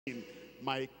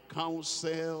My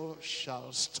counsel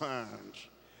shall stand,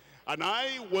 and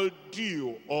I will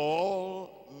do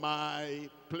all my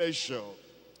pleasure.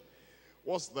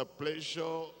 What's the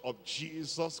pleasure of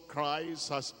Jesus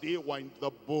Christ as they were in the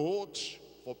boat?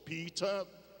 For Peter,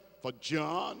 for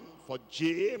John, for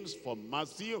James, for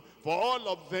Matthew, for all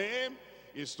of them,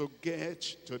 is to get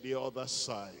to the other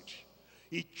side.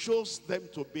 He chose them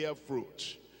to bear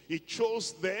fruit. He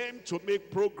chose them to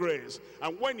make progress.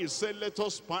 And when he said, let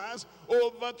us pass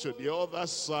over to the other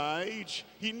side,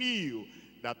 he knew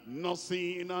that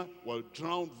nothing will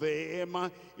drown them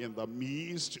in the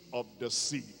midst of the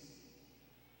sea.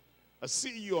 I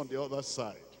see you on the other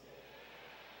side.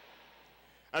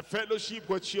 I fellowship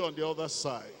with you on the other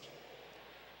side.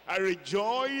 I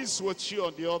rejoice with you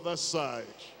on the other side.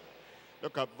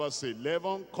 Look at verse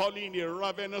 11. Calling a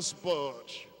ravenous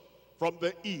bird from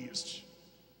the east,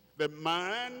 the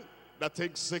man that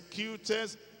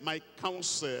executeth my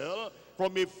counsel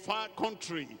from a far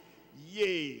country.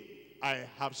 Yea, I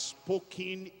have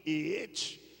spoken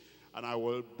it, and I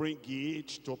will bring it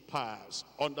to pass.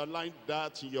 Underline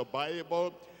that in your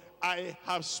Bible. I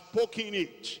have spoken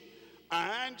it,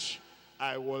 and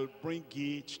I will bring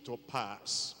it to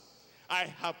pass. I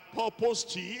have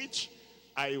purposed it,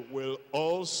 I will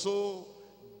also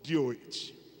do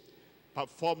it.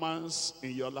 Performance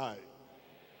in your life.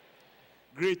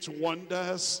 Great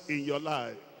wonders in your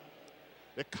life.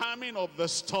 The calming of the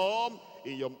storm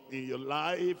in your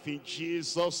life, in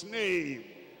Jesus' name.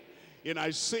 In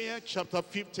Isaiah chapter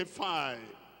 55,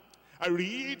 I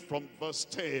read from verse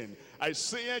 10.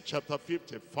 Isaiah chapter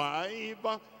 55,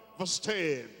 verse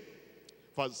 10.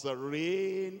 For the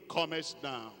rain cometh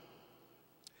down,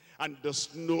 and the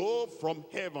snow from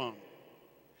heaven,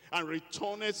 and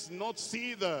returneth not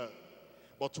thither,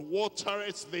 but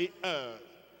watereth the earth,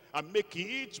 and make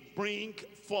it bring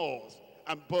forth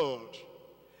and bud,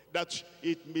 that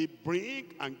it may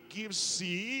bring and give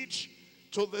seed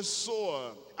to the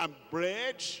sower, and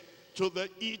bread to the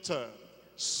eater.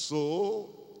 So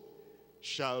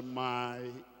shall my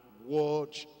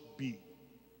word be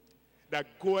that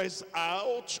goeth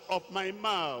out of my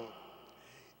mouth.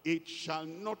 It shall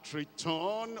not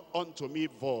return unto me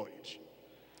void,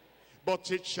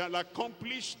 but it shall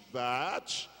accomplish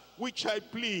that which I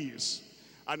please,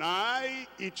 and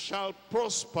it shall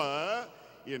prosper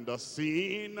in the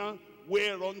thing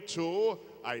whereunto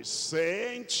I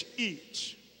sent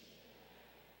it.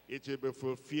 It will be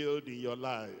fulfilled in your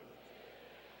life.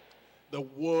 The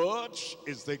word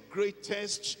is the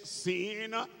greatest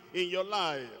sin in your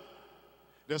life.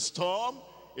 The storm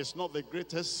is not the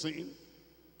greatest sin.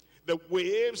 The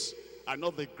waves are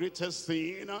not the greatest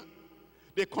sin.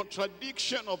 The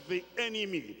contradiction of the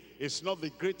enemy is not the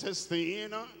greatest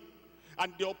sin.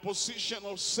 And the opposition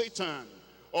of Satan,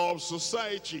 of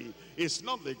society, is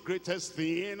not the greatest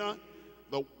thing.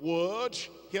 The word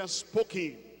he has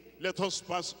spoken. Let us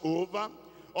pass over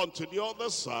onto the other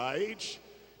side.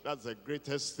 That's the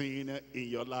greatest thing in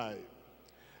your life.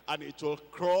 And it will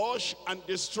crush and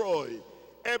destroy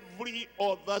every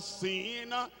other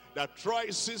sin that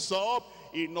rises up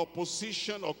in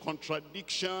opposition or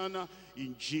contradiction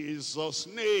in Jesus'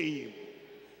 name.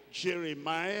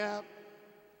 Jeremiah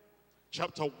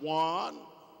chapter 1,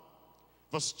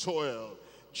 verse 12.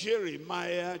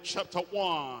 Jeremiah chapter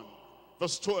 1,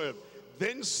 verse 12.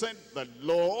 Then said the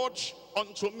Lord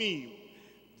unto me,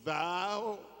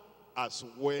 thou hast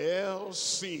well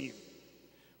seen,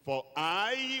 for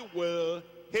I will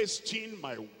hasten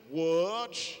my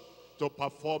word to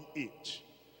perform it.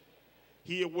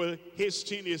 He will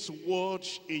hasten his word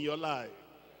in your life.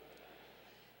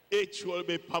 It will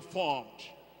be performed.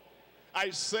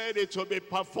 I said it will be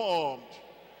performed.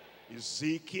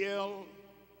 Ezekiel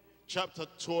chapter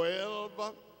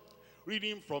 12,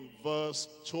 reading from verse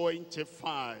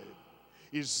 25.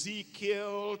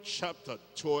 Ezekiel chapter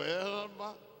 12,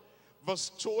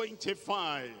 verse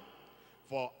 25.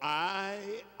 For I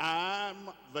am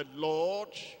the Lord,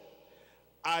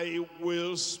 I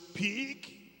will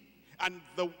speak, and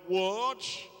the word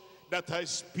that I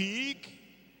speak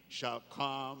shall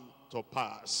come to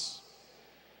pass.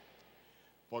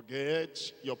 Forget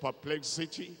your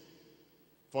perplexity.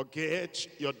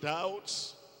 Forget your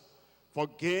doubts.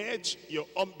 Forget your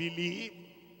unbelief.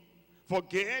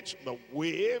 Forget the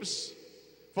waves.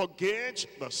 Forget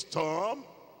the storm.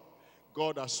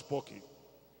 God has spoken.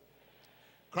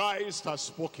 Christ has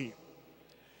spoken.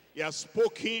 He has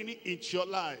spoken into your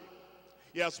life.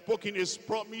 He has spoken his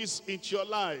promise into your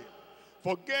life.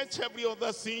 Forget every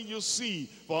other thing you see.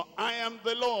 For I am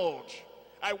the Lord.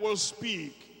 I will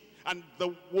speak. And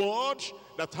the word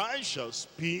that I shall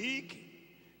speak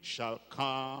shall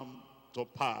come to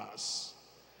pass.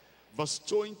 Verse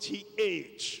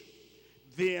 28,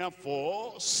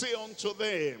 therefore say unto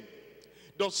them,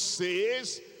 thus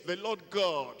says the Lord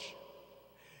God,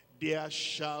 there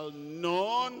shall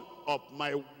none of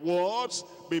my words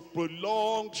be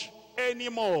prolonged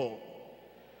anymore.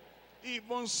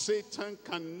 Even Satan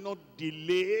cannot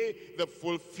delay the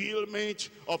fulfillment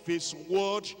of his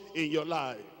word in your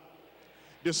life.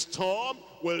 The storm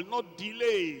will not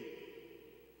delay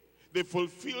the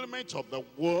fulfillment of the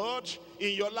word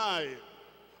in your life.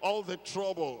 All the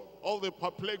trouble, all the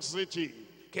perplexity,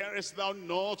 carest thou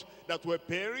not that will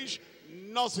perish?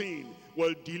 Nothing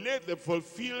will delay the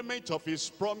fulfillment of his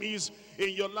promise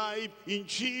in your life in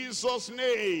Jesus'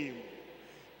 name.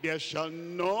 There shall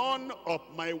none of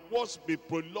my words be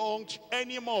prolonged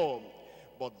anymore,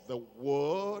 but the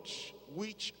word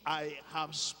which I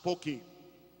have spoken.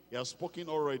 He has spoken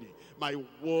already. My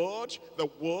word, the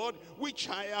word which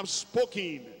I have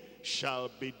spoken,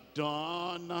 shall be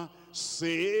done,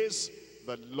 says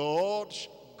the Lord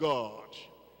God.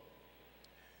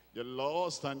 You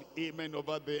lost an amen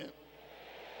over there.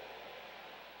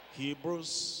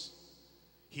 Hebrews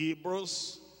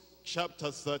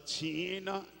chapter 13.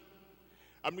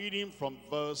 I'm reading from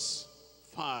verse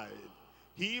 5.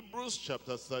 Hebrews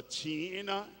chapter 13.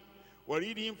 We're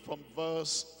reading from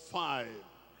verse 5.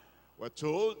 We're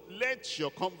told, let your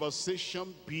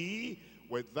conversation be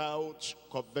without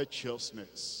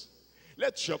covetousness.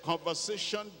 Let your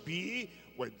conversation be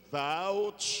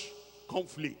without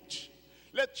conflict.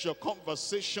 Let your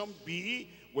conversation be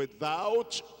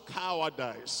without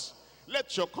cowardice.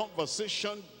 Let your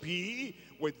conversation be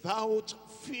without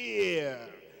fear.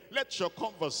 Let your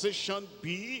conversation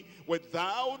be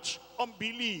without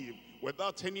unbelief,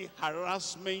 without any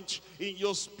harassment in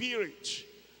your spirit.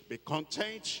 Be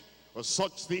content with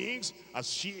such things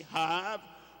as ye have,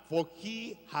 for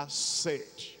he has said.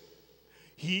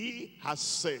 He has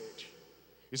said.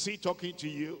 Is he talking to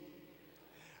you?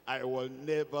 I will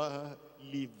never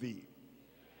leave thee,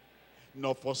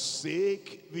 nor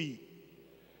forsake thee.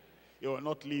 He will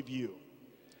not leave you.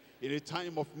 In a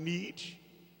time of need,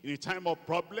 in a time of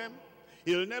problem,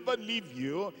 he'll never leave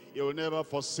you, he will never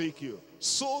forsake you.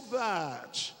 So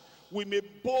that we may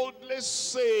boldly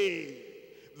say,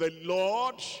 the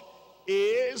Lord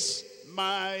is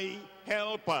my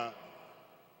helper.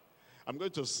 I'm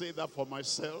going to say that for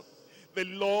myself. The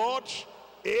Lord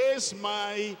is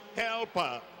my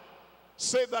helper.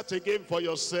 Say that again for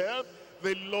yourself.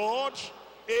 The Lord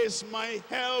is my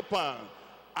helper.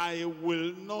 I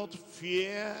will not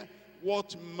fear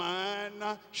what man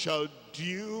shall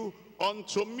do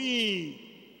unto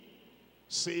me.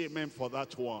 Say amen for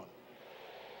that one.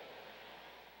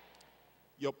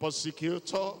 Your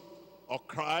persecutor or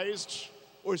Christ,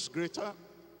 who is greater?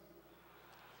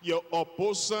 Your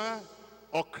opposer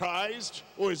or Christ,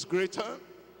 who is greater?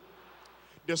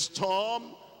 The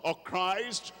storm or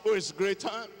Christ, who is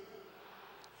greater?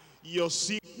 Your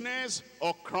sickness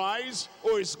or Christ,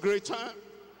 who is greater?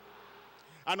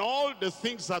 And all the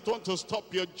things that want to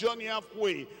stop your journey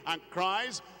halfway, and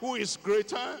Christ, who is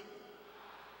greater?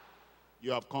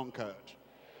 You have conquered.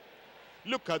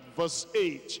 Look at verse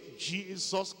 8.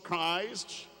 Jesus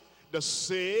Christ, the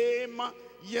same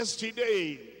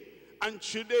yesterday and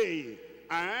today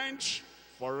and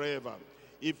forever.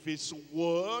 If his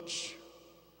word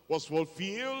was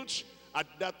fulfilled at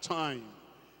that time,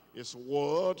 his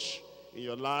word in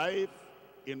your life,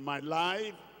 in my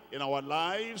life, in our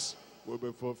lives, will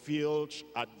be fulfilled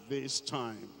at this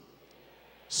time.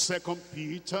 2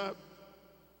 Peter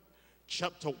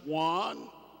chapter 1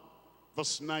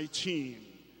 verse 19.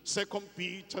 2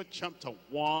 Peter chapter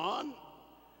 1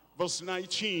 verse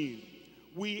 19.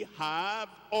 We have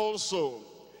also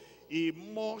a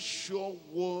more sure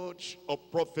word of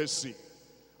prophecy.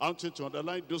 I want you to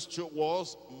underline those two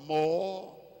words: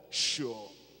 more sure.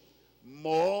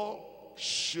 More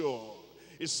sure.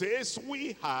 It says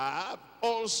we have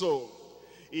also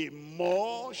a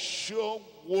more sure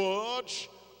word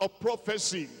of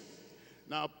prophecy.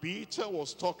 Now Peter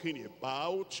was talking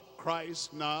about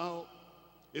Christ now.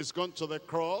 He's gone to the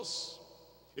cross.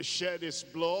 He shed his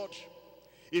blood.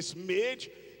 He's made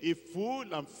a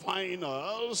full and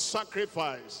final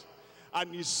sacrifice.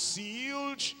 And he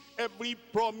sealed every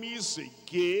promise he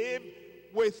gave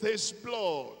with his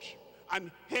blood.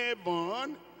 And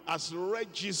heaven has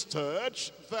registered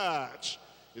that.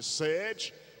 He said,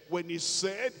 when he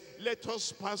said, let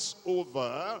us pass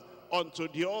over onto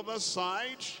the other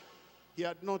side, he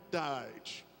had not died.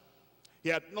 He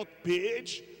had not paid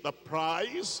the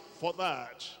price for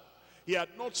that. He had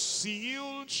not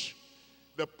sealed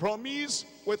the promise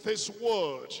with his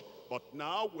word. But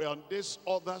now we're on this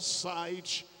other side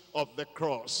of the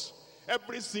cross.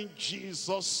 Everything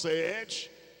Jesus said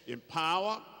in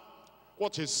power,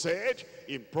 what he said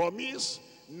in promise,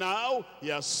 now he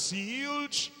has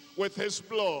sealed with his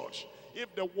blood.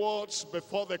 If the words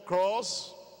before the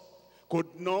cross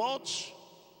could not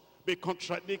be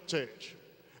contradicted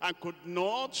and could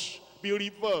not be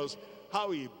reversed,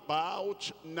 how about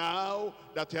now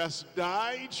that he has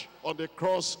died on the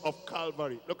cross of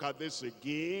Calvary? Look at this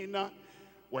again.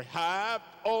 We have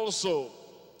also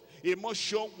a more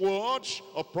sure word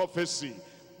of prophecy,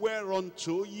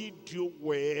 whereunto ye do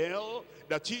well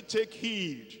that ye take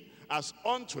heed, as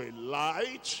unto a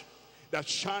light that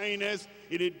shineth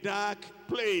in a dark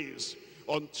place,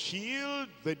 until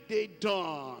the day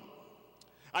dawn,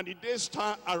 and the day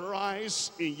star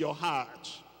arise in your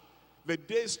heart. The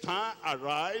day star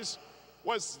arise.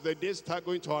 Where's the day star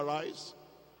going to arise?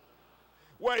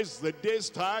 Where is the day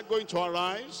star going to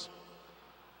arise?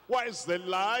 Where is the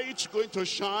light going to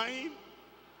shine?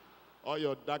 All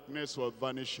your darkness will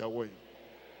vanish away.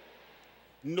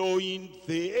 Knowing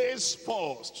this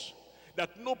first,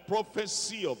 that no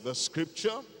prophecy of the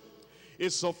scripture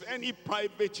is of any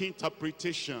private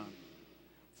interpretation.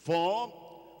 For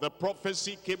the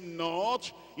prophecy came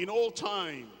not in old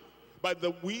time by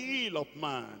the will of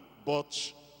man,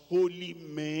 but holy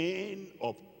men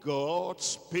of God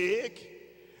spake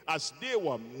as they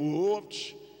were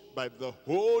moved by the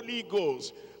Holy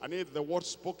Ghost. And if the word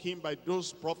spoken by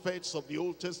those prophets of the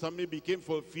Old Testament became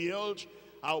fulfilled,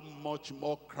 how much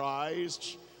more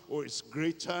Christ, who is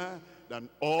greater than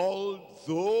all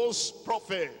those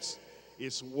prophets,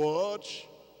 his word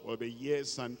will be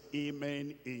yes and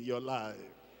amen in your life.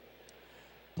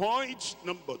 Point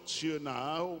number 2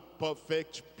 now,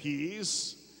 perfect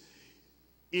peace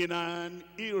in an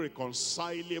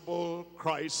irreconcilable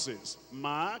crisis.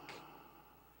 Mark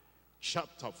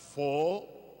chapter 4,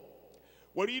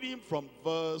 we're reading from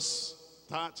verse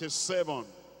 37.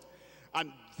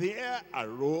 And there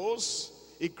arose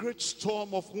a great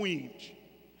storm of wind,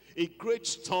 a great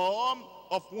storm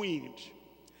of wind,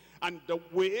 and the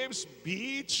waves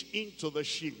beat into the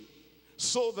ship,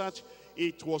 so that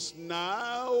it was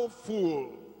now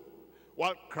full,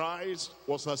 while Christ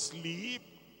was asleep.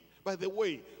 By the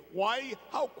way,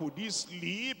 how could he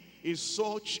sleep in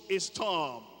such a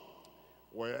storm?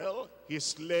 Well, he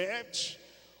slept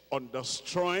on the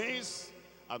strength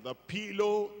and the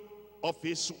pillow of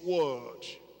his word.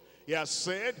 He has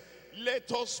said, let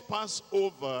us pass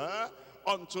over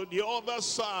unto the other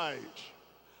side.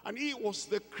 And he was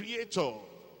the creator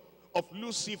of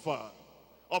Lucifer,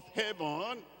 of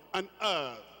heaven and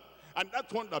earth. And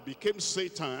that one that became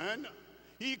Satan,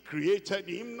 he created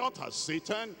him not as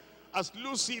Satan, as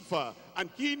Lucifer. And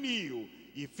he knew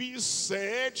if he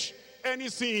said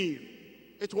anything,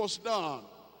 it was done.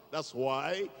 That's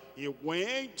why he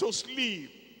went to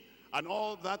sleep. And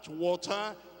all that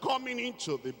water coming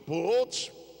into the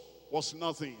boat was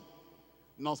nothing.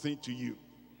 Nothing to you.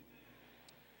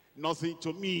 Nothing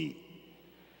to me.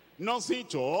 Nothing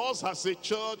to us as a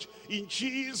church in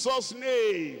Jesus'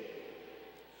 name.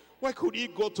 Why could he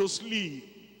go to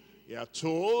sleep? He had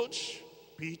told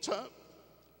Peter,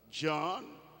 John,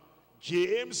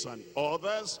 James, and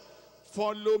others,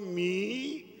 follow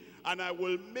me, and I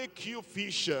will make you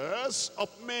fishers of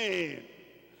men.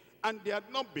 And they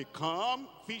had not become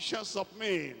fishers of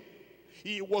men.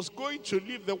 He was going to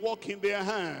leave the work in their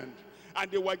hand, and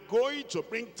they were going to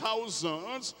bring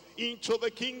thousands into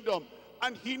the kingdom.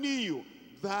 And he knew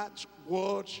that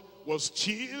word was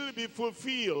still be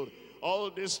fulfilled.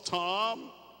 All this time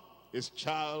is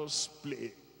child's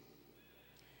play.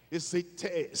 It's a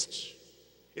test.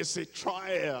 It's a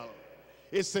trial.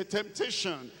 It's a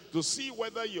temptation to see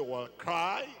whether you will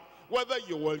cry, whether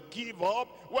you will give up,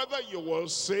 whether you will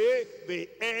say, the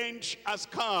end has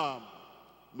come.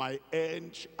 My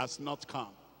end has not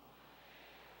come.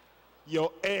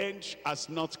 Your end has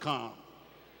not come.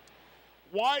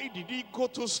 Why did he go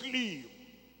to sleep?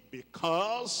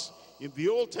 Because in the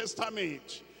Old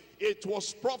Testament, it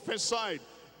was prophesied,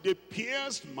 they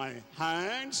pierced my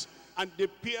hands and they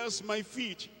pierced my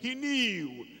feet. He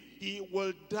knew he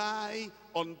will die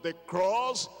on the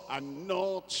cross and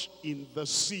not in the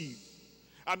sea.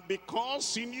 And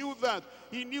because he knew that,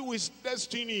 he knew his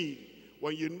destiny.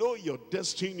 When you know your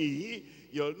destiny,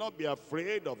 you'll not be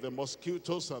afraid of the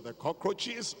mosquitoes and the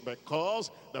cockroaches,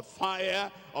 because the fire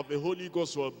of the Holy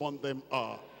Ghost will burn them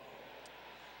up.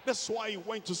 That's why he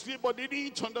went to sleep, but he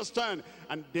didn't understand.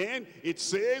 And then it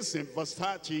says in verse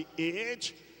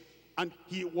 38, and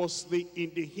he was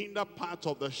in the hinder part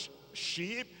of the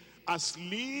ship,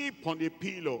 asleep on a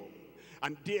pillow.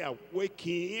 And they awake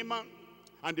him,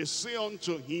 and they say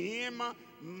unto him,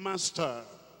 Master,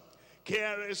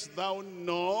 Carest thou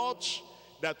not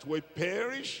that we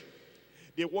perish?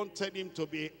 They wanted him to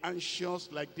be anxious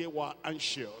like they were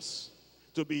anxious,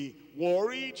 to be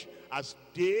worried as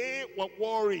they were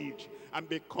worried. And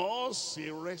because he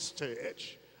rested,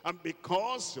 and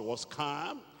because he was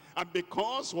calm, and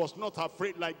because he was not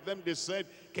afraid like them, they said,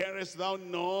 carest thou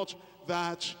not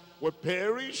that we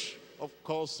perish? Of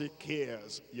course he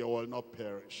cares, you will not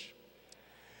perish.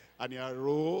 And he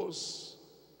arose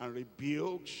and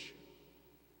rebuked.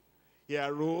 He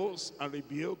arose and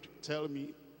rebuked. Tell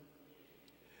me.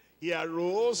 He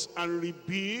arose and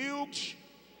rebuked.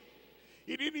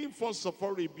 He didn't first of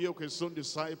all rebuke his own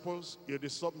disciples. You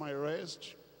disturb my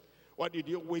rest. Why did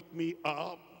you wake me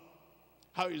up?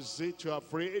 How is it you're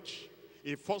afraid?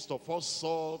 He first of all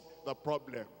solved the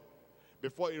problem.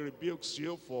 Before he rebukes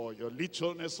you for your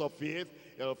littleness of faith,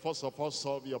 he'll first of all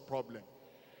solve your problem.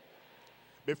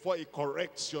 Before he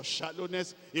corrects your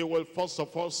shallowness, he will first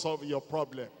of all solve your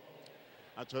problem.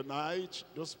 And tonight,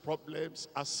 those problems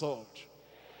are solved.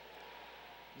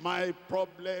 My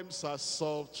problems are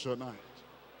solved tonight.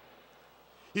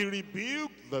 He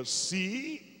rebuked the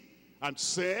sea and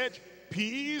said,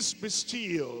 peace be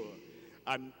still.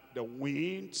 And the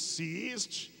wind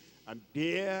ceased, and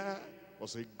there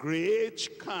was a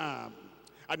great calm.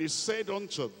 And he said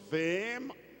unto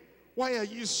them, why are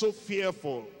ye so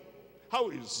fearful? How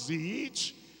is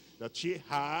it that ye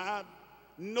have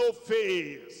no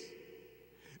faith?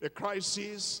 The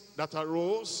crisis that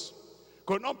arose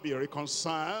could not be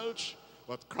reconciled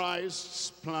with Christ's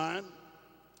plan,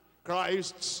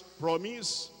 Christ's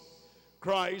promise,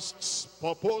 Christ's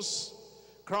purpose,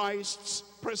 Christ's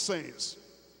presence.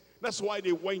 That's why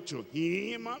they went to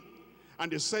him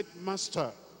and they said,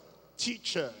 Master,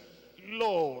 Teacher,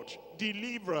 Lord,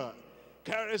 Deliverer,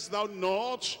 carest thou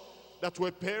not that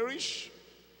we perish?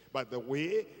 By the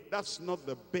way, that's not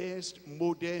the best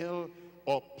model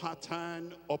or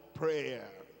pattern of prayer.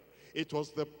 It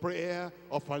was the prayer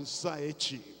of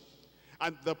anxiety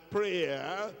and the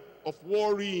prayer of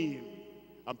worrying.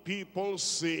 And people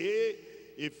say,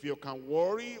 if you can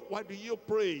worry, why do you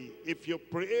pray? If you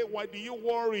pray, why do you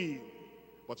worry?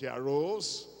 But he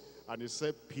arose and he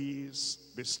said, peace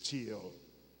be still.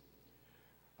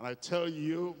 And I tell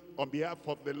you, on behalf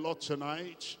of the Lord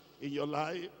tonight, in your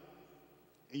life,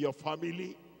 in your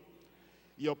family,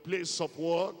 your place of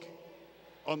work,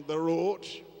 on the road,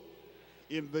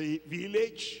 in the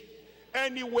village,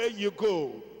 anywhere you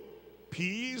go,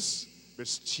 peace be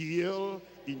still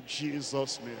in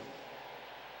Jesus' name.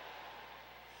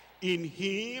 In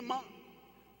him,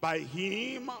 by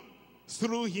him,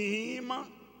 through him,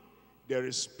 there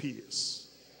is peace.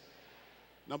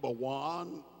 Number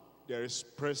one, there is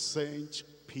present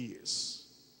peace.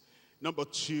 Number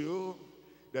two,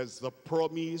 there's the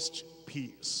promised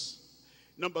peace.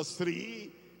 Number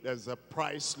three, there's a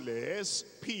priceless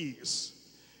peace.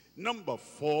 Number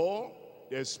four,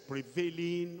 there's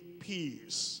prevailing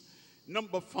peace.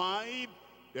 Number five,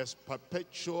 there's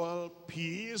perpetual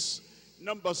peace.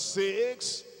 Number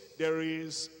six, there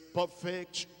is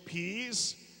perfect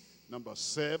peace. Number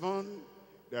seven,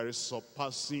 there is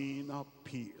surpassing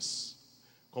peace.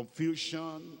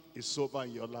 Confusion is over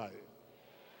in your life.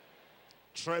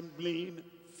 Trembling,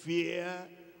 fear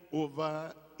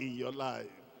over in your life.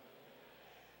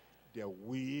 There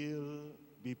will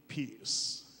be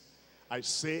peace.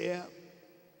 Isaiah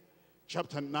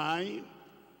chapter 9,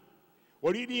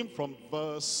 we're reading from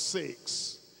verse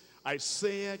 6.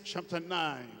 Isaiah chapter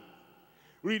 9,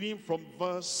 reading from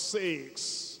verse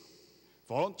 6.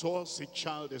 For unto us a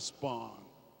child is born,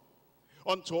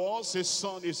 unto us a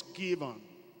son is given,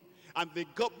 and the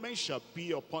government shall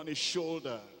be upon his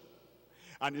shoulder,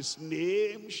 and his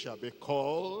name shall be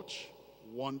called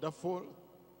Wonderful,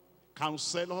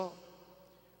 Counselor,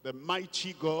 the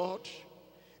Mighty God,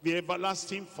 the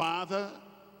Everlasting Father.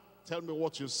 Tell me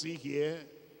what you see here.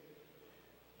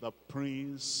 The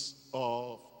Prince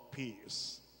of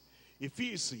Peace. If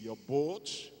he is in your boat,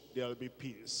 there will be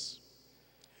peace.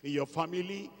 In your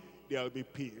family, there will be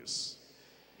peace.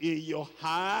 In your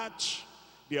heart,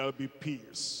 there will be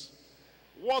peace.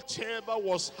 Whatever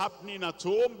was happening at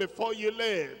home before you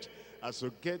left, as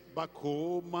you get back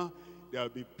home, there will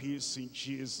be peace in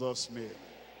Jesus' name.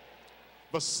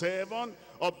 Verse 7,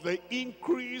 of the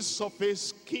increase of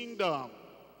his kingdom,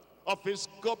 of his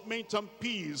government and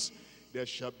peace, there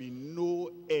shall be no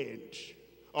end.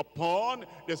 Upon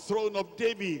the throne of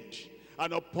David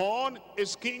and upon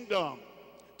his kingdom,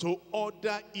 to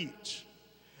order it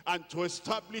and to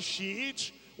establish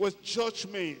it with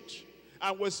judgment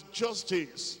and with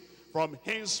justice from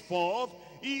henceforth,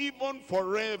 even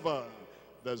forever.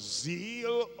 The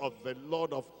zeal of the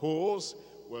Lord of hosts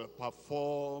will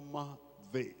perform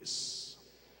this.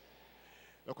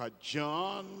 Look at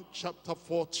John chapter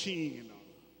 14,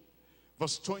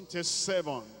 verse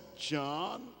 27.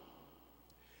 John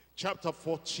chapter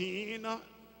 14,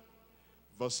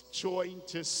 verse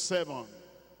 27.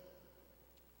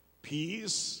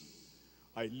 Peace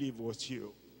I leave with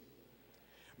you.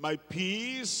 My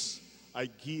peace I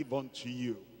give unto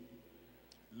you.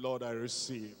 Lord, I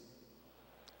receive.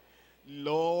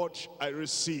 Lord, I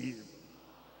receive.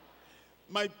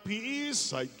 My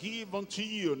peace I give unto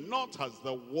you, not as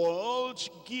the world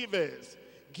giveth,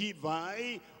 give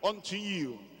I unto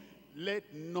you.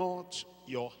 Let not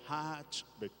your heart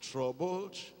be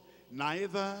troubled,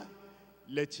 neither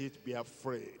let it be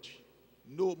afraid.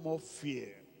 No more fear.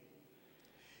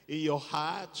 In your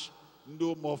heart,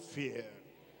 no more fear.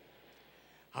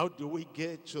 How do we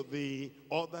get to the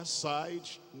other side?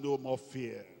 No more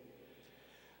fear.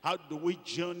 How do we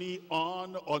journey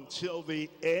on until the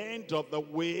end of the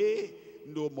way?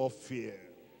 No more fear.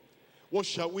 What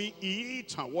shall we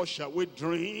eat and what shall we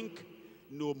drink?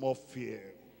 No more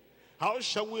fear. How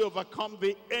shall we overcome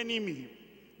the enemy?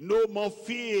 No more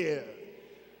fear.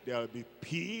 There will be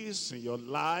peace in your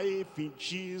life in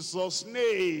Jesus'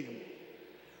 name.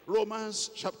 Romans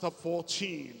chapter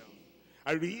 14.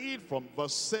 I read from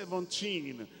verse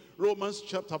 17. Romans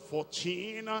chapter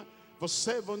 14, verse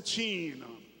 17.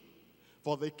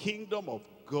 For the kingdom of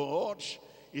God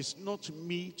is not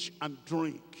meat and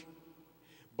drink,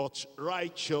 but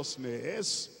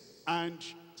righteousness and,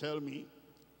 tell me,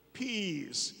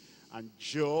 peace and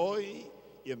joy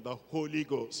in the Holy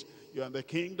Ghost. You're in the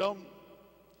kingdom,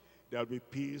 there'll be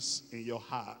peace in your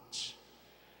heart.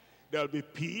 There'll be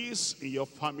peace in your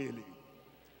family.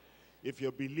 If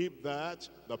you believe that,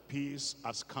 the peace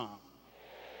has come.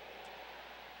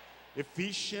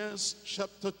 Ephesians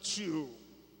chapter 2,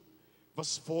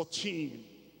 verse 14.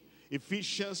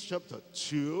 Ephesians chapter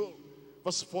 2,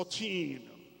 verse 14.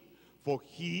 For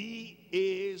he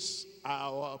is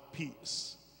our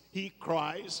peace. He,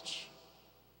 Christ,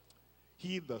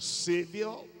 he the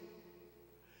Savior,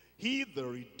 he the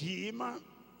Redeemer,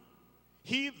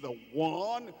 he the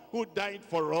one who died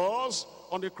for us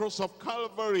on the cross of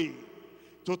Calvary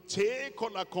to take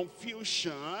all our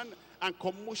confusion and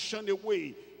commotion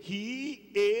away. He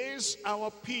is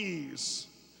our peace,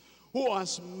 who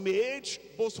has made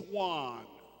both one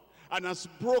and has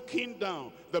broken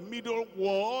down the middle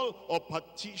wall of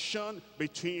partition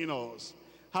between us,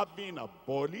 having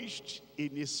abolished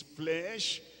in his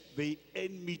flesh the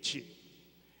enmity.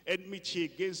 Enmity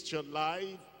against your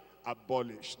life,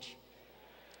 abolished.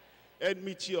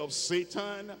 Enmity of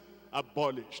Satan,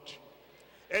 abolished.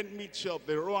 Enmity of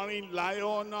the roaring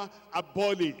lion,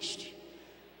 abolished.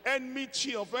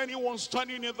 Enmity of anyone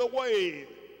standing in the way,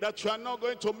 that you are not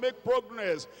going to make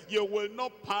progress, you will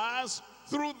not pass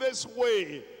through this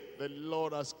way. The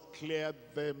Lord has cleared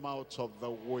them out of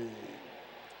the way.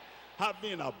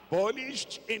 Having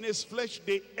abolished in his flesh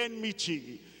the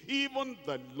enmity, even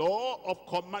the law of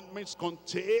commandments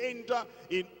contained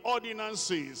in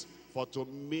ordinances, for to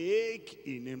make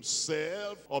in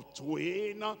himself of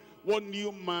twain one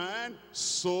new man,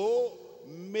 so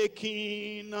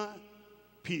making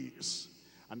peace.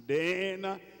 And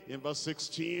then in verse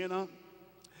 16,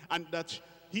 and that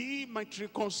he might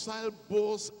reconcile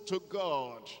both to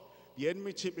God, the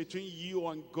enmity between you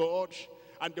and God,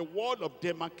 and the wall of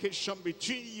demarcation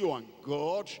between you and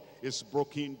God is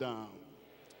broken down.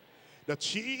 That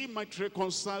he might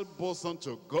reconcile both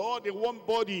unto God in one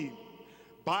body,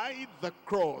 by the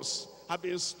cross,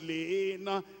 having slain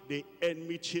the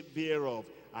enmity thereof,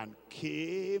 and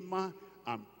came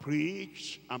and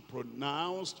preached and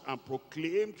pronounced and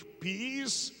proclaimed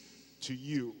peace to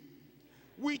you,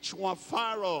 which were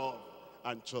far off,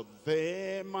 and to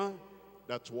them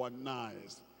that were nigh.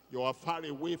 You are far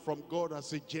away from God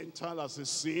as a Gentile, as a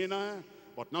sinner,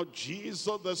 but now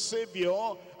Jesus the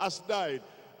Savior has died,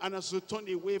 and as you turn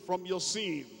away from your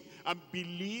sin and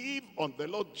believe on the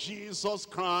Lord Jesus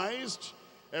Christ,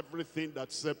 everything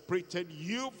that separated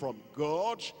you from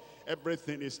God,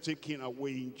 everything is taken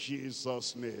away in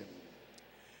Jesus' name.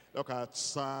 Look at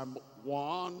Psalm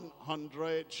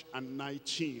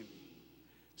 119.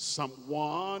 Psalm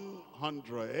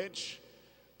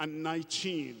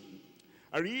 119.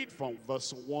 I read from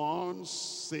verse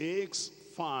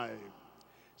 165.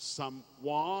 Psalm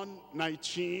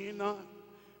 119,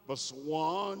 verse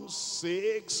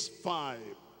 165.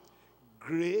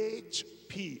 Great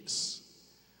peace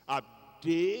are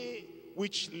they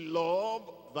which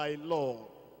love thy law.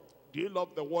 Do you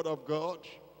love the word of God?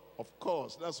 Of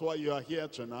course, that's why you are here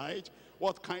tonight.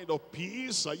 What kind of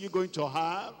peace are you going to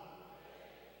have?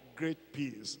 Great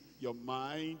peace. your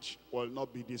mind will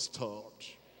not be disturbed.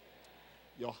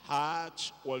 Your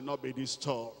heart will not be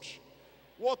disturbed.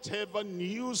 Whatever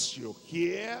news you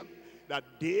hear, that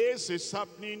this is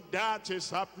happening, that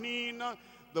is happening,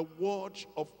 the word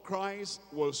of Christ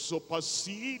will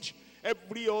supersede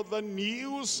every other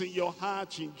news in your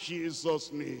heart in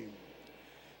Jesus' name.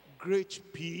 Great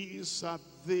peace have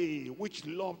they which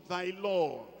love thy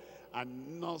law,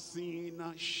 and nothing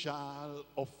shall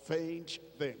offend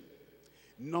them.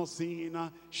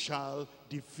 Nothing shall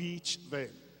defeat them.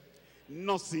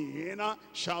 Nothing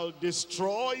shall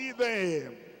destroy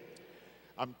them.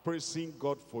 I'm praising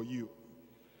God for you.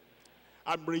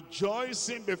 I'm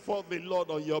rejoicing before the Lord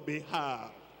on your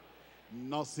behalf.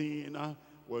 Nothing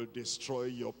will destroy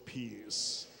your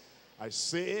peace.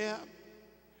 Isaiah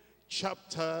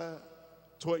chapter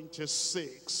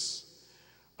 26.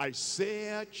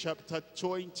 Isaiah chapter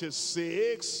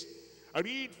 26. I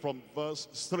read from verse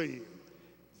 3.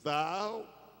 Thou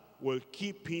wilt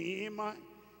keep him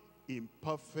in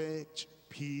perfect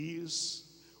peace,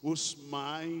 whose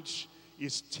mind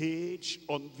is stayed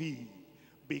on thee,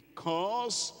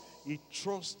 because he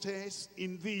trusteth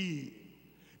in thee.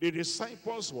 The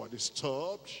disciples were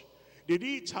disturbed. They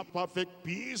didn't have perfect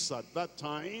peace at that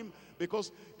time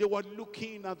because they were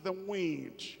looking at the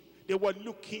wind. They were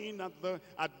looking at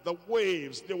the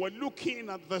waves. They were looking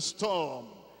at the storm.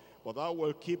 But thou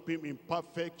will keep him in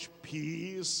perfect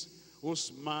peace,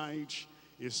 whose mind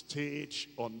is stayed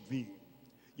on thee.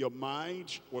 Your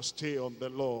mind will stay on the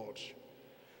Lord.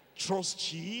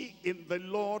 Trust ye in the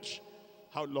Lord.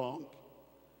 How long?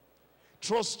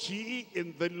 Trust ye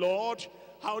in the Lord.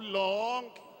 How long?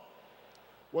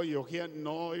 When you hear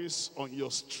noise on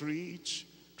your street,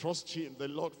 trust ye in the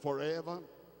Lord forever.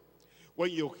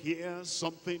 When you hear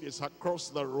something is across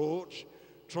the road,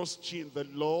 trust ye in the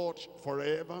Lord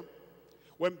forever.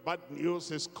 When bad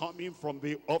news is coming from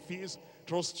the office,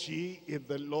 trust ye in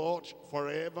the Lord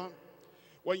forever.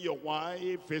 When your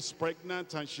wife is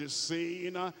pregnant and she's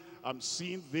saying, I'm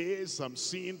seeing this, I'm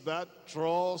seeing that,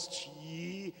 trust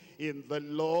ye in the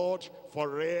Lord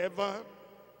forever.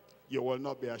 You will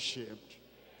not be ashamed.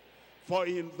 For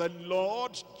in the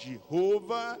Lord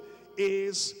Jehovah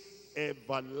is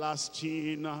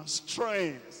everlasting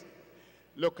strength.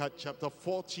 Look at chapter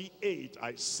 48,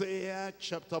 Isaiah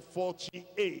chapter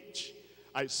 48.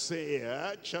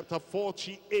 Isaiah chapter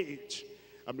 48.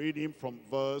 I'm reading from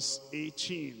verse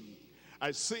 18.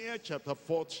 Isaiah chapter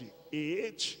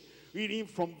 48, reading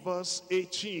from verse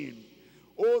 18.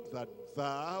 Oh, that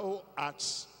thou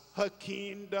hadst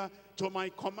hearkened to my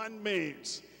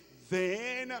commandments,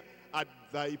 then had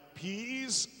thy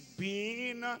peace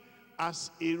been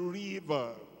as a river,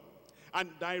 and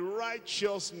thy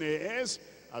righteousness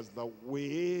as the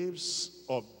waves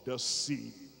of the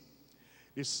sea.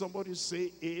 Did somebody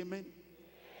say amen?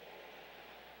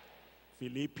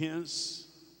 Philippians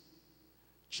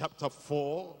chapter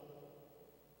 4.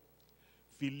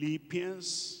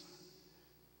 Philippians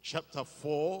chapter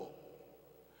 4.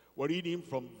 We're reading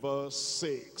from verse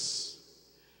 6.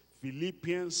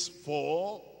 Philippians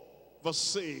 4 verse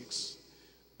 6.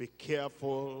 Be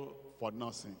careful for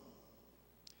nothing.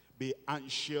 Be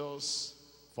anxious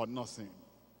for nothing.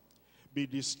 Be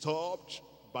disturbed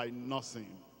by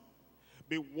nothing.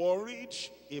 Be worried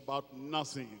about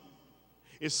nothing.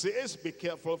 It says be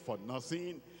careful for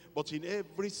nothing, but in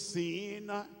everything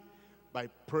by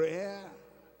prayer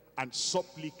and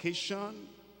supplication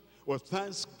with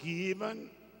thanksgiving,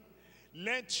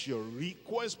 let your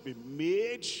requests be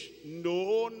made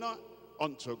known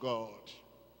unto God.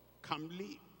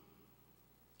 Calmly,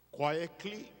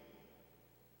 quietly,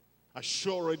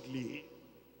 assuredly,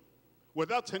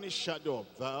 without any shadow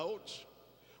of doubt.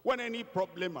 When any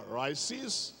problem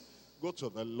arises, go to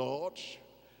the Lord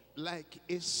like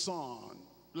a son,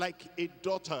 like a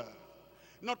daughter,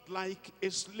 not like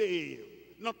a slave,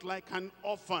 not like an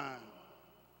orphan.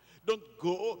 Don't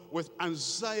go with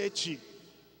anxiety.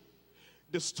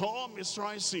 The storm is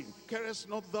rising. Carest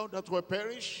not thou that will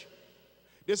perish?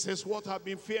 This is what I've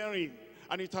been fearing,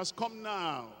 and it has come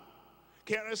now.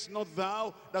 Carest not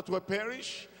thou that will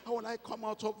perish? How will I come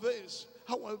out of this?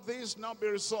 How will this now be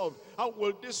resolved? How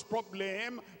will this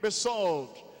problem be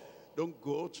solved? Don't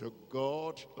go to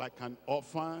God like an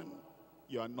orphan.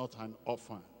 You are not an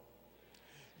orphan.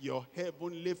 Your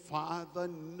heavenly Father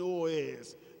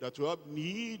knows that you have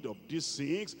need of these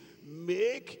things.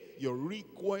 Make your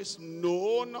request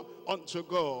known unto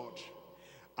God.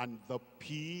 And the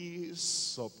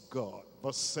peace of God.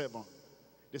 Verse 7.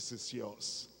 This is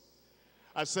yours.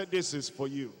 I said this is for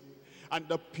you. And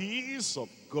the peace of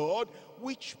God,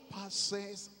 which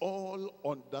passes all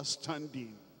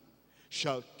understanding,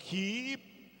 shall keep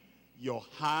your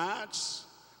hearts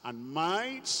and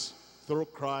minds through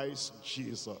Christ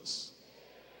Jesus.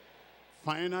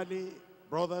 Finally,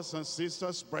 brothers and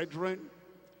sisters, brethren,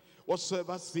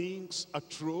 whatsoever things are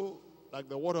true, like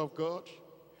the word of God,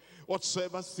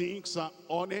 whatsoever things are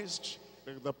honest,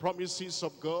 like the promises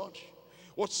of God,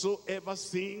 whatsoever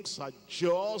things are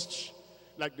just,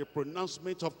 like the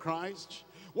pronouncement of Christ,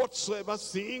 whatsoever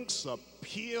things are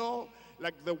pure,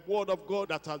 like the word of God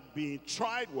that has been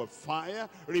tried with fire,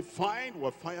 refined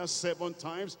with fire 7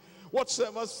 times,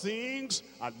 whatsoever things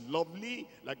are lovely,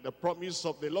 like the promise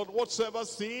of the Lord, whatsoever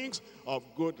things of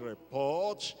good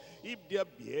report, if there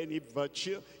be any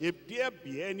virtue, if there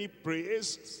be any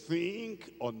praise,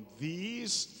 think on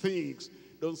these things.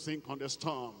 Don't think on the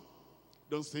storm.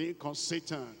 Don't think on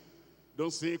Satan.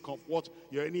 Don't think of what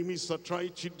your enemies are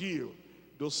trying to do.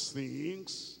 Those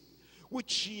things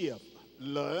which ye have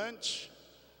learned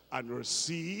and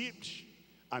received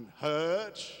and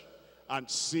heard and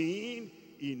seen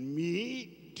in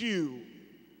me, do.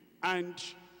 And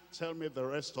tell me the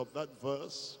rest of that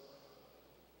verse.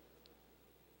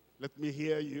 Let me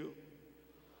hear you.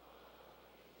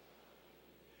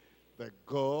 The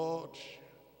God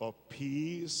of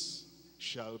peace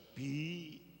shall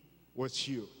be with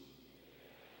you.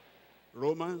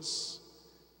 Romans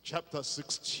chapter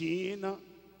 16,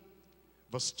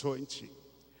 verse 20.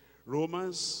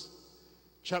 Romans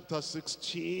chapter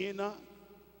 16,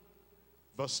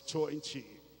 verse 20.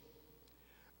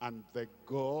 And the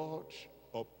God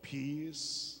of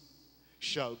peace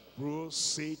shall bruise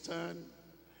Satan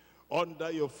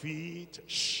under your feet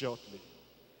shortly.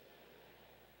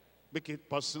 Make it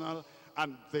personal.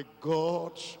 And the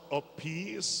God of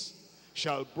peace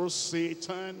shall bruise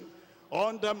Satan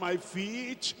under my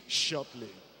feet shortly.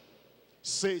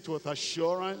 Say it with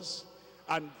assurance.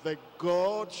 And the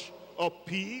God of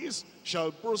peace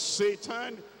shall bruise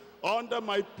Satan under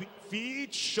my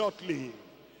feet shortly.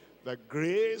 The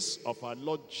grace of our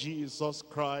Lord Jesus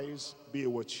Christ be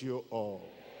with you all.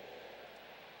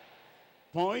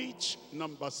 Point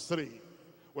number 3.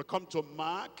 We come to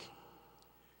Mark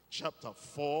chapter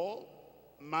 4.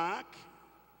 Mark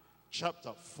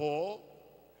chapter 4.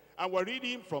 And we're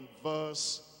reading from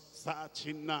verse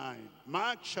 39.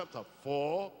 Mark chapter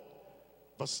 4,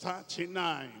 verse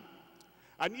 39.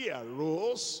 And he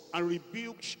arose and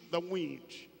rebuked the wind,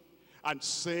 and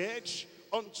said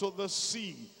unto the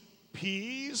sea,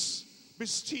 Peace, be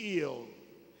still.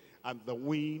 And the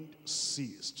wind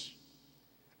ceased.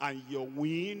 And your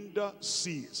wind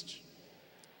ceased.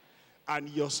 And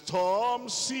your storm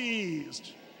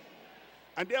ceased.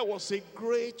 And there was a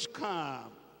great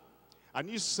calm. And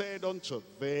he said unto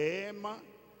them,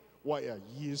 Why are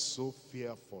ye so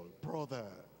fearful, brother?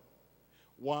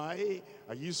 Why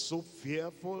are you so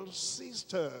fearful,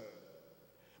 sister?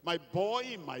 My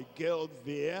boy, my girl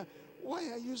there, why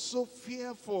are you so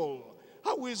fearful?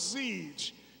 How is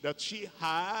it that ye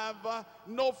have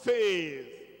no faith?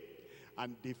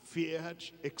 And they feared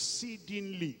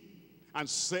exceedingly, and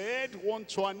said one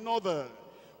to another,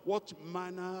 What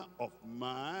manner of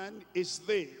man is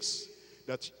this,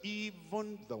 that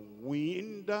even the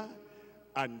wind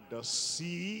and the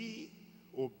sea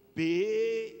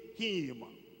obey him?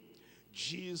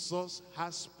 Jesus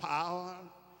has power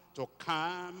to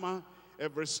calm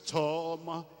every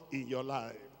storm in your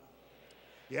life.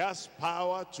 He has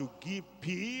power to give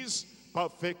peace,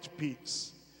 perfect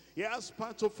peace. He has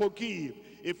power to forgive.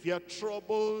 If you are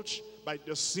troubled by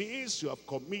the sins you have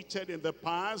committed in the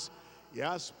past, he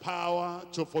has power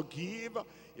to forgive.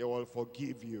 He will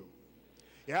forgive you.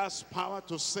 He has power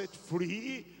to set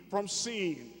free from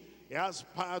sin. He has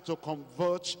power to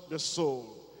convert the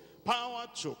soul. Power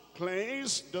to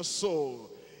cleanse the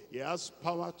soul. He has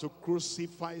power to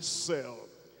crucify self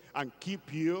and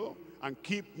keep you and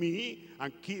keep me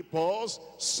and keep us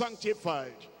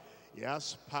sanctified. He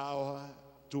has power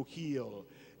to heal.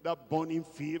 That burning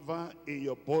fever in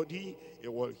your body,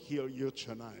 it will heal you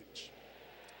tonight.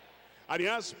 And he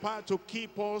has power to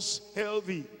keep us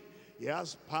healthy. He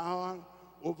has power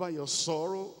over your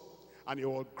sorrow, and he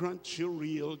will grant you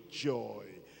real joy.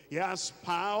 He has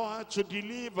power to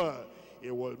deliver.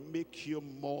 He will make you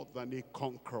more than a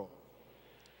conqueror.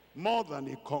 More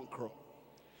than a conqueror.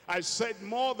 I said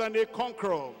more than a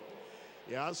conqueror.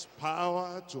 He has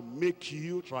power to make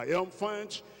you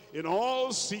triumphant in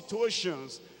all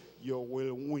situations. You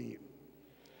will win.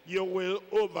 You will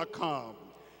overcome.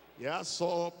 He has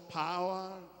all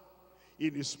power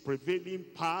in his prevailing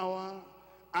power,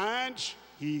 and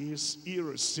he is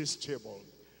irresistible.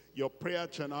 Your prayer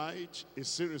tonight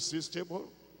is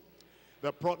irresistible.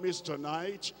 The promise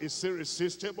tonight is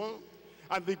irresistible.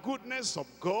 And the goodness of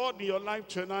God in your life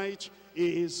tonight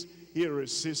is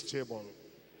irresistible.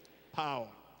 Power.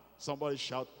 Somebody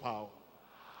shout power.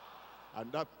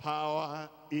 And that power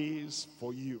is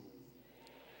for you.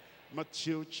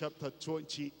 Matthew chapter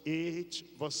 28,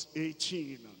 verse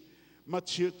 18.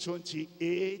 Matthew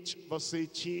 28, verse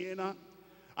 18.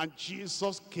 And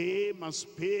Jesus came and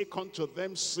spake unto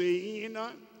them, saying,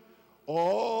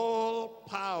 all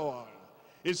power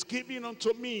is given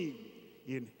unto me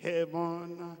in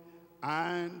heaven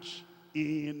and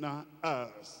in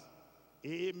earth.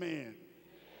 Amen.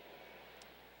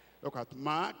 Look at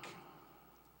Mark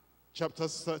chapter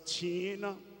 13,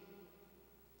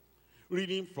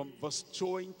 reading from verse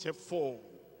 24.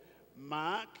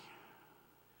 Mark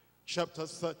chapter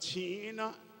 13,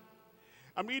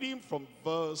 I'm reading from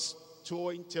verse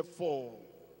 24.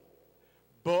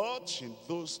 But in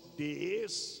those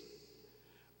days,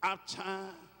 after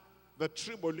the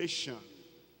tribulation,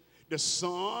 the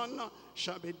sun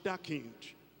shall be darkened,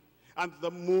 and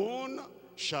the moon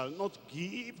shall not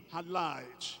give her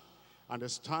light, and the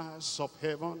stars of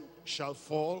heaven shall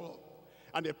fall,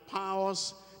 and the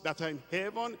powers that are in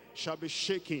heaven shall be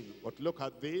shaken. But look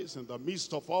at this, in the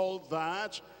midst of all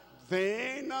that,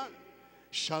 then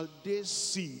shall they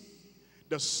see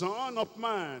the Son of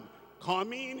Man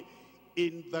coming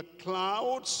in the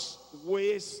clouds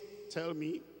with, tell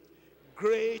me,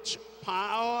 great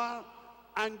power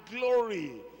and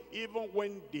glory. Even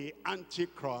when the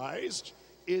Antichrist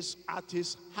is at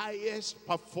his highest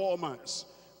performance,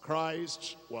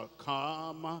 Christ will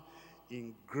come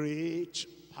in great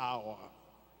power.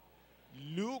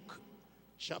 Luke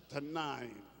chapter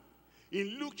 9.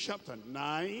 In Luke chapter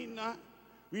 9,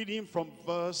 reading from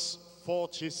verse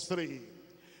 43.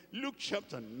 Luke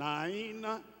chapter 9,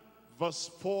 verse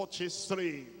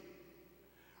 43.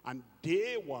 And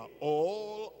they were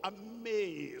all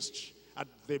amazed at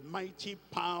the mighty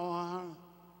power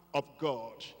of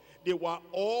God. They were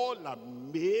all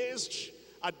amazed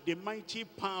at the mighty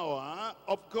power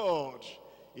of God.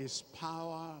 His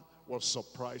power will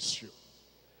surprise you.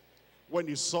 When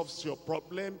he solves your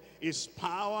problem, his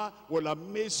power will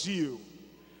amaze you.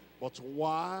 But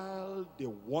while they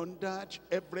wondered,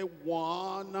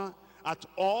 everyone, at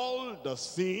all the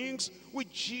things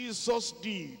which Jesus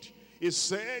did, he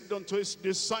said unto his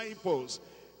disciples,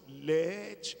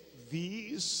 let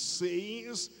these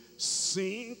sayings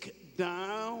sink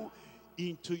down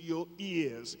into your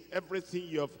ears. Everything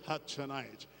you have heard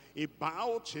tonight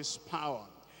about his power,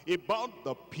 about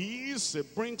the peace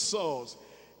it brings us,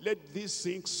 let these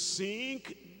things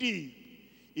sink deep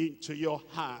into your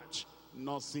heart.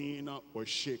 Nothing will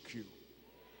shake you.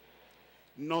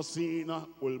 Nothing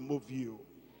will move you.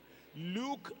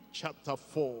 Luke chapter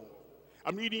 4.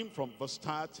 I'm reading from verse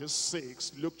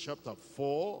 36. Luke chapter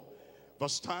 4,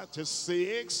 verse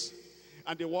 36.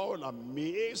 And they were all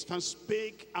amazed and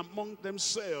spake among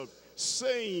themselves,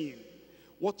 saying,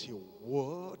 what a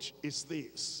word is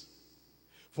this?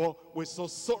 For with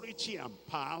authority and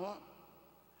power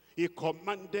he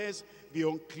commanded the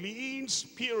unclean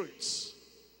spirits.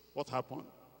 What happened?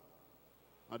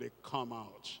 And they come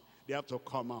out. They have to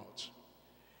come out.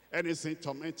 Anything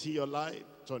tormenting your life,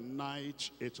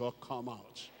 tonight it will come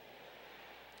out.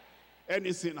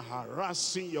 Anything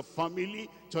harassing your family,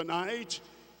 tonight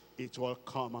it will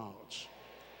come out.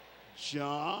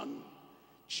 John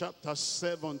chapter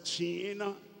 17,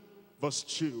 verse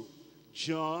 2.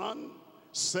 John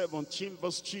 17,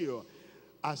 verse 2.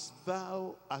 As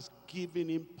thou hast given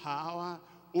him power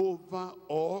over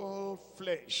all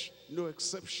flesh. No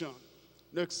exception.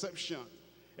 No exception.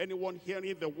 Anyone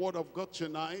hearing the word of God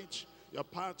tonight, you're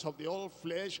part of the all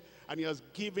flesh, and he has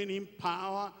given him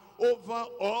power over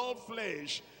all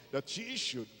flesh, that he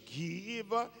should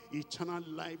give eternal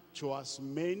life to as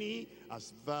many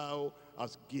as thou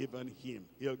hast given him.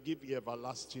 He'll give you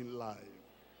everlasting life.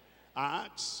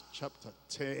 Acts chapter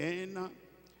 10,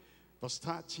 verse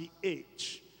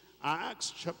 38.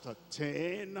 Acts chapter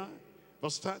 10,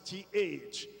 verse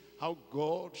 38. How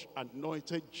God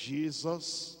anointed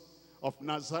Jesus of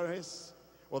Nazareth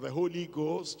with the Holy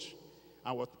Ghost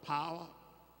and with power,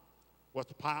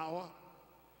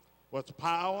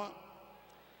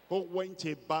 who went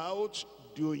about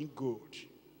doing good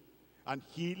and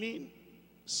healing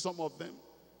some of them,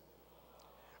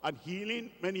 and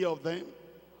healing many of them.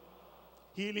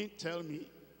 Healing, tell me,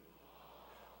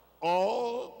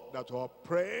 all that were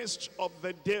oppressed of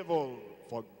the devil,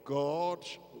 for God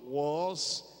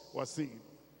was him.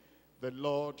 The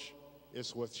Lord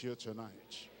is with you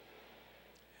tonight,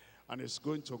 and is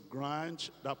going to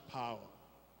grant that power.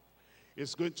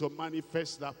 It's going to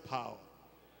manifest that power.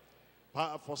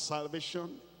 Power for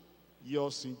salvation,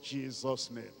 yours in Jesus'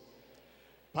 name.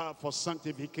 Power for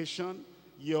sanctification,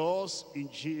 yours in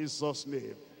Jesus'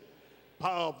 name.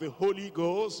 Power of the Holy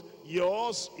Ghost,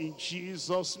 yours in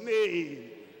Jesus' name.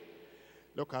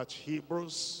 Look at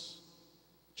Hebrews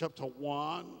chapter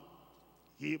 1.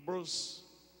 Hebrews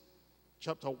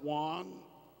chapter 1.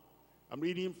 I'm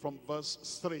reading from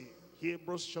verse 3.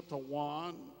 Hebrews chapter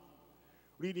 1,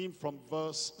 reading from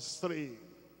verse 3.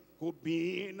 Who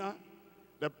being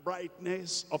the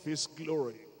brightness of his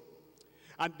glory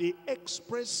and the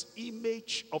express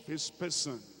image of his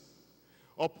person,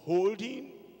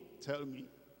 upholding, tell me,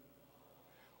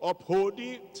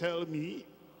 upholding, tell me,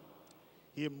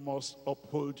 he must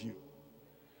uphold you.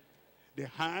 The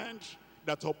hand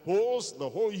that upholds the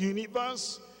whole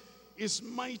universe is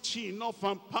mighty enough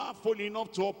and powerful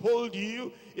enough to uphold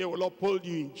you. It will uphold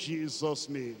you in Jesus'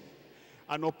 name.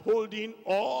 And upholding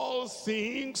all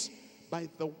things by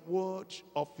the word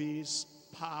of his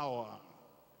power.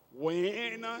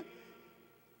 When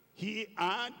he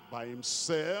had by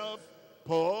himself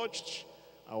purged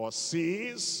our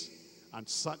sins and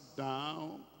sat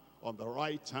down on the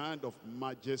right hand of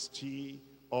majesty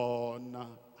on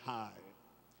high.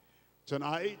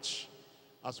 Tonight,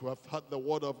 as we have heard the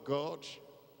word of God,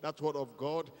 that word of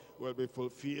God will be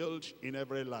fulfilled in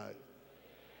every life.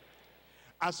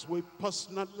 As we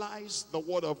personalize the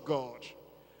word of God,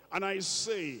 and I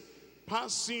say,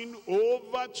 passing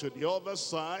over to the other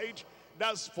side,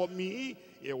 that's for me,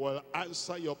 it will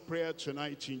answer your prayer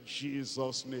tonight in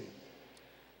Jesus' name.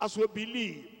 As we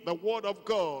believe the word of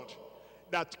God,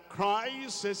 that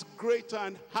Christ is greater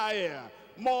and higher,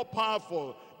 more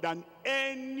powerful than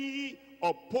any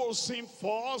opposing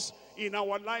force in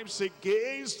our lives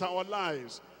against our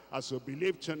lives. As we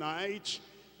believe tonight,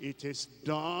 it is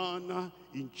done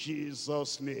in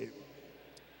Jesus' name.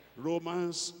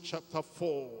 Romans chapter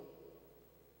 4,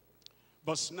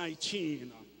 verse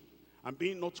 19. And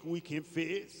being not weak in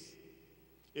faith,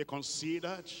 he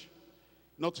considered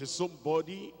not his own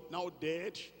body, now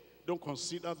dead. Don't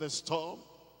consider the storm.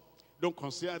 Don't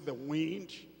consider the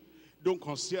wind. Don't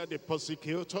consider the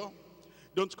persecutor.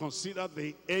 Don't consider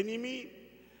the enemy.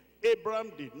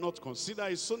 Abraham did not consider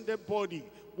his own dead body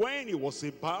when he was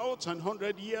about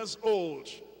 100 years old.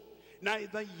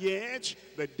 Neither yet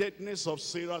the deadness of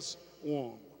Sarah's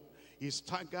womb. He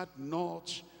staggered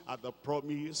not at the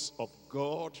promise of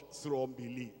God through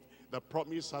unbelief. The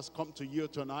promise has come to you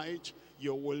tonight.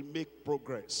 You will make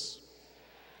progress.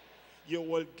 You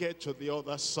will get to the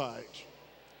other side.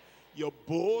 Your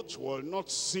boat will not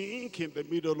sink in the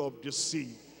middle of the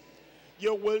sea.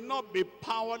 You will not be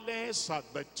powerless at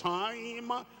the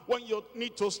time when you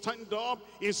need to stand up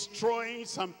in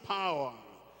strength and power,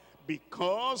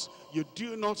 because you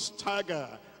do not stagger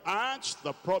at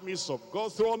the promise of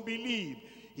God through unbelief.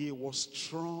 He was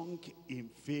strong in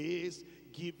faith,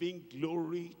 giving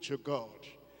glory to God.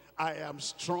 I am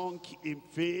strong in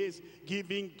faith,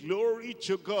 giving glory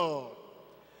to God.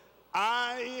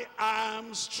 I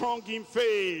am strong in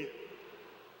faith,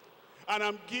 and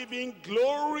I'm giving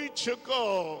glory to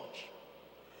God.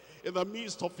 In the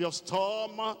midst of your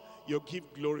storm, you give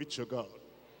glory to God.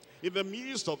 In the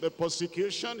midst of the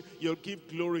persecution, you'll give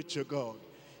glory to God.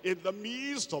 In the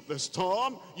midst of the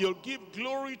storm, you'll give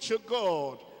glory to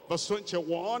God. Verse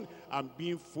 21, I'm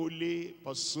being fully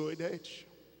persuaded.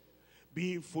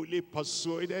 Being fully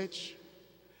persuaded.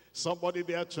 Somebody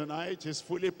there tonight is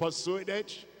fully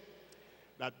persuaded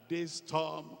that this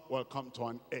storm will come to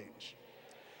an end.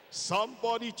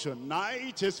 Somebody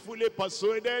tonight is fully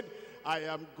persuaded, I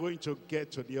am going to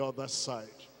get to the other side.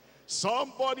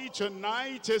 Somebody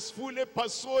tonight is fully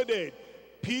persuaded,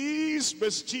 peace be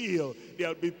still,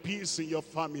 there'll be peace in your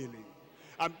family.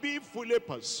 And be fully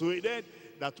persuaded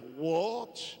that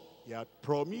what he had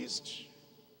promised,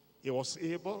 he was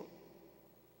able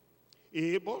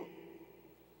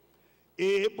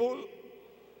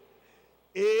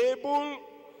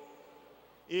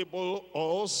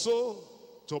also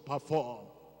to perform.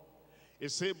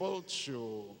 Is able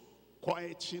to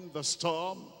quieten the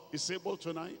storm. Is able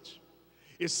tonight.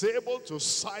 Is able to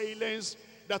silence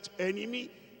that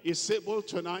enemy. Is able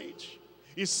tonight.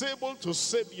 Is able to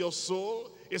save your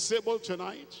soul. Is able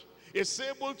tonight. Is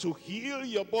able to heal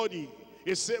your body.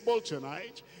 Is able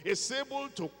tonight. Is able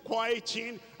to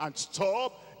quieten and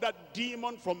stop that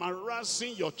demon from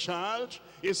harassing your child.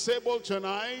 Is able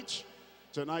tonight.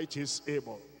 Tonight is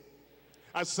able.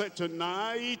 I said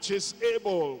tonight is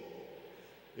able.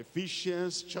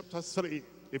 Ephesians chapter 3.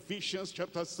 Ephesians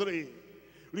chapter 3.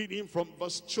 Reading from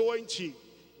verse 20.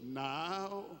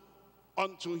 Now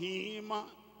unto him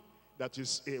that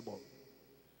is able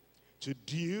to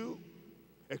do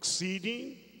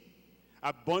exceeding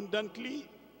abundantly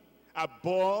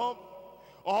above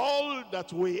all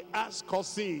that we ask or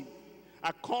think,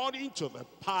 according to the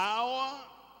power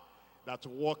that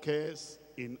worketh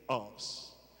in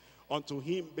us. Unto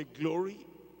him be glory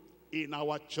in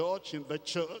our church, in the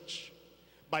church,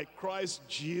 by Christ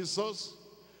Jesus,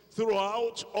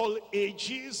 throughout all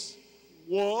ages,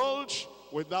 world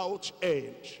without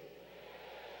end.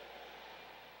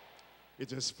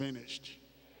 It is finished.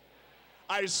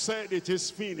 I said it is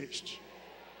finished.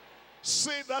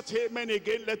 Say that amen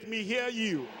again. Let me hear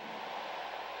you.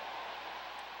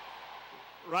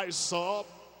 Rise up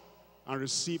and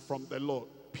receive from the Lord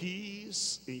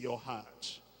peace in your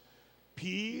heart,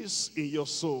 peace in your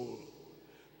soul,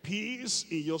 peace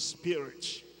in your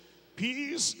spirit,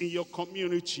 peace in your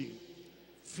community.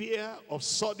 Fear of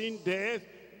sudden death,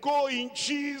 go in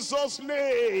Jesus'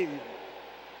 name.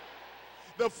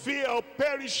 The fear of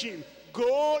perishing,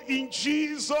 go in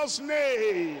Jesus'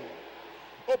 name.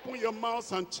 Open your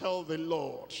mouth and tell the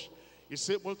Lord. He's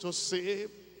able to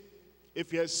save.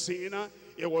 If you're a sinner,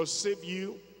 he will save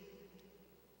you.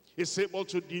 He's able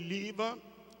to deliver.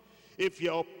 If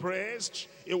you're oppressed,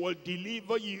 he will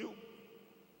deliver you.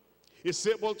 He's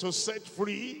able to set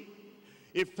free.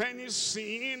 If any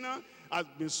sin has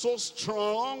been so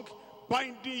strong,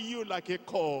 binding you like a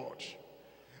cord,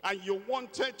 and you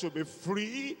wanted to be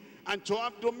free and to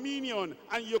have dominion,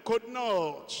 and you could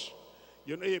not.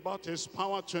 You know about his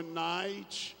power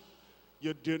tonight.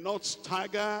 You do not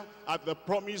stagger at the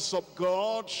promise of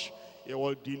God. He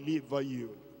will deliver you.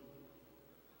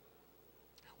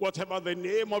 Whatever the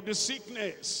name of the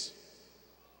sickness,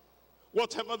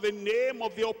 whatever the name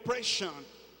of the oppression,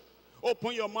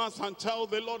 open your mouth and tell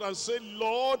the Lord and say,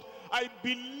 Lord, I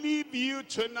believe you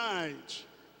tonight.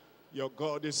 Your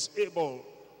God is able.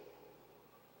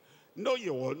 No,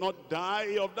 you will not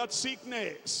die of that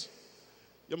sickness.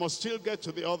 You must still get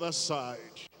to the other side.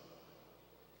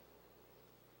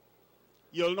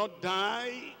 You'll not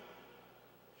die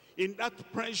in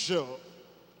that pressure.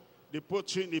 They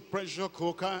put you in the pressure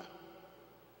cooker.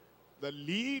 The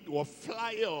lid will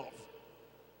fly off.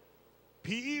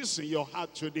 Peace in your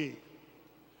heart today.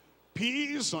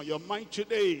 Peace on your mind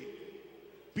today.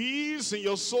 Peace in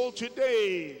your soul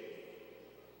today.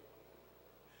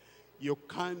 You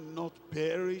cannot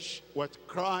perish with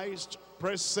Christ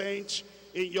present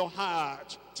in your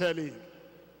heart. Tell him.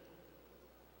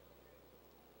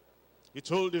 He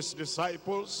told his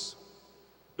disciples,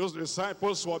 those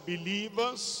disciples were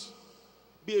believers.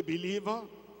 Be a believer.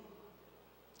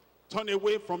 Turn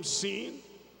away from sin.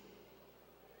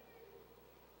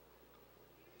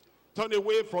 Turn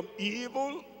away from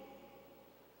evil.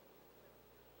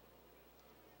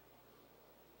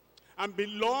 And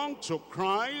belong to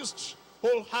Christ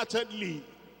wholeheartedly,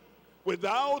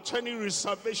 without any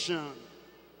reservation.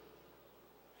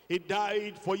 He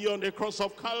died for you on the cross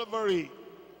of Calvary.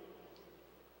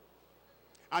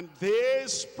 And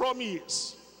this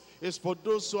promise is for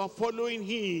those who are following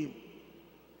him.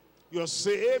 You are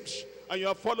saved and you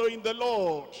are following the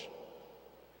Lord.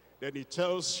 Then he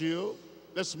tells you,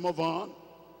 let's move on.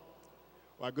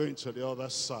 We're going to the other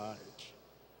side.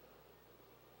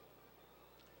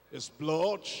 His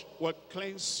blood will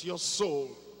cleanse your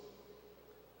soul.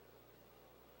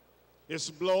 His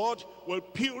blood will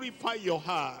purify your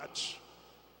heart.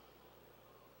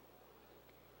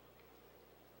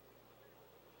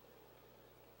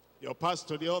 You'll pass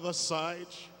to the other side.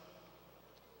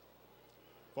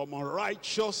 From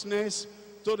unrighteousness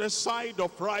to the side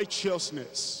of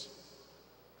righteousness.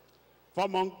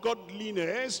 From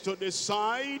ungodliness to the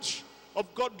side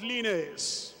of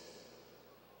godliness.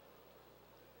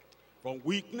 From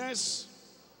weakness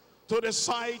to the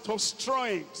side of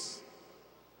strength.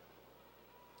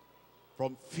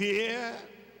 From fear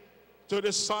to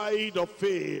the side of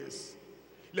faith.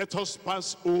 Let us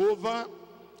pass over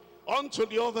onto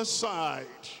the other side.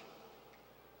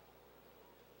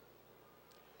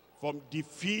 From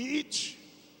defeat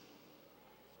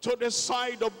to the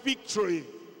side of victory.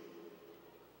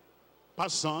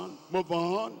 Pass on, move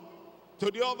on to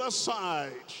the other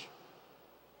side.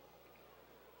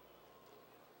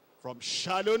 From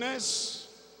shallowness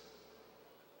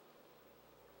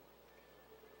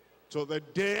to the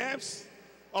depth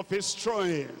of his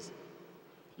strength.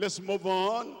 Let's move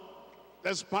on.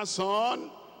 Let's pass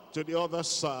on to the other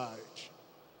side.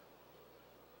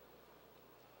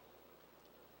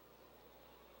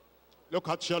 Look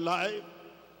at your life.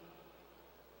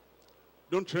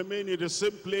 Don't remain in the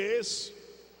same place.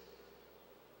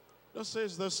 Don't say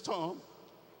it's the storm.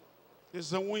 It's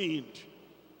the wind.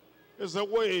 It's the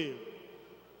wave.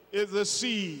 It's the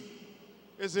sea.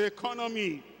 It's the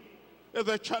economy. It's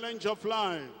the challenge of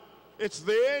life. It's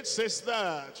this, it's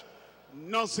that.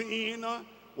 Nothing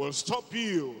will stop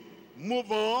you.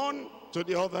 Move on to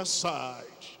the other side.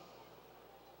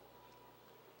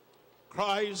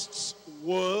 Christ's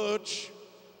word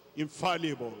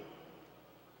infallible.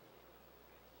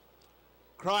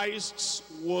 Christ's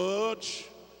word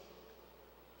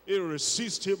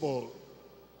irresistible.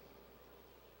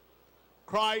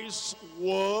 Christ's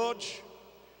word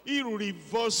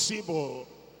irreversible.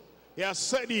 He has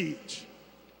said it.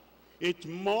 It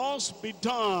must be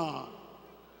done.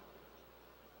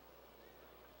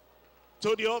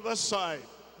 To the other side.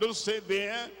 Don't stay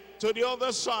there. To the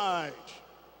other side.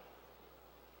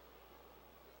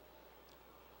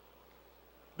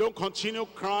 Don't continue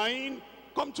crying.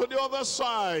 Come to the other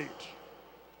side.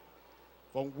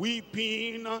 From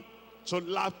weeping to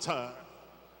laughter.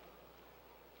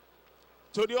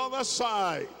 To the other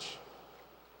side.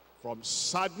 From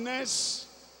sadness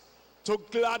to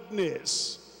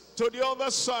gladness. To the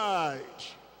other side.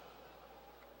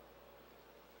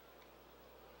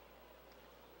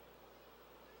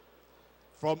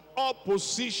 From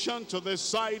opposition to the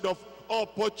side of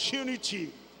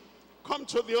opportunity. Come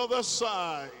to the other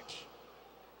side.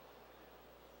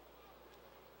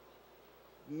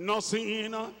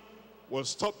 Nothing will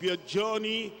stop your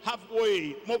journey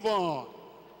halfway. Move on.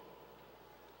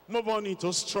 Move on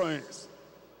into strength.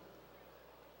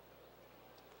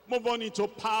 Move on into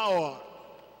power.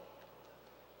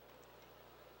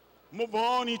 Move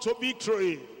on into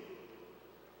victory.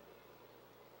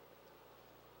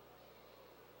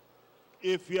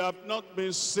 If you have not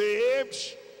been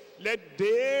saved, let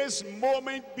this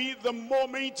moment be the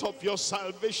moment of your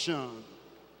salvation.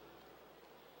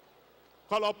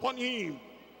 Call upon him.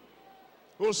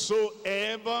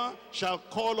 Whosoever shall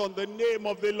call on the name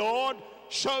of the Lord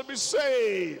shall be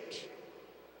saved.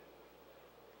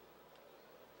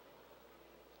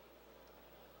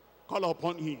 Call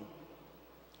upon him.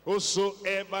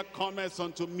 Whosoever cometh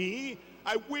unto me,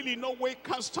 I will in no way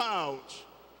cast out,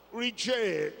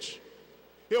 reject.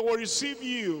 He will receive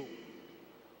you.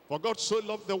 For God so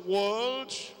loved the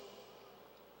world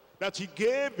that he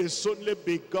gave his only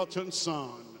begotten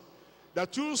Son,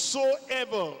 that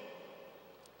whosoever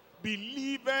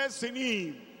believeth in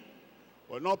him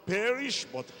will not perish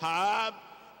but have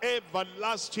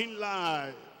everlasting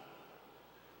life.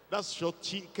 That's your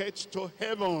ticket to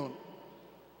heaven.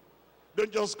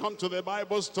 Don't just come to the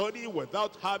Bible study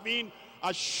without having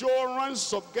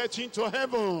assurance of getting to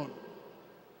heaven.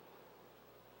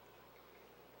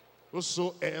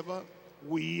 Whosoever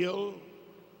will,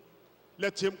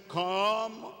 let him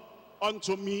come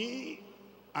unto me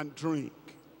and drink.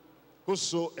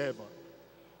 Whosoever.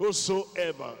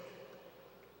 Whosoever.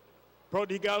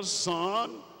 Prodigal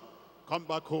son, come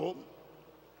back home.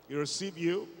 He receive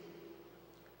you.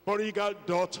 Prodigal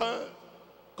daughter,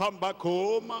 come back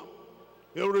home.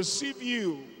 He'll receive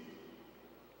you.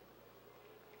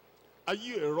 Are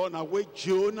you a runaway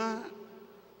Jonah?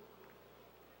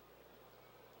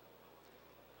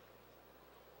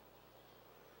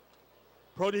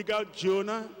 Prodigal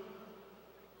Jonah?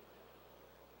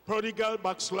 Prodigal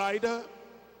backslider?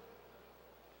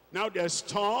 Now there's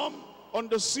storm on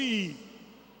the sea.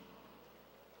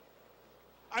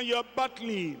 And you're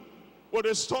battling with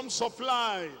the storms of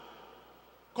life.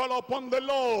 Call upon the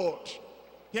Lord.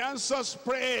 He answers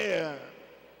prayer.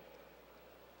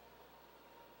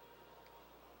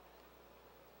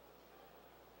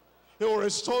 He will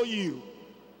restore you.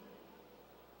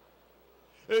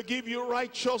 He'll give you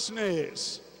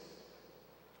righteousness,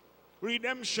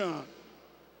 redemption,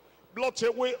 blot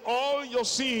away all your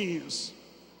sins.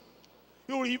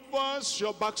 He'll reverse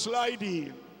your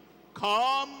backsliding.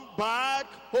 Come back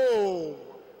home.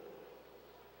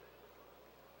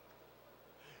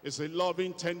 It's a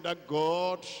loving, tender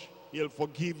God. He'll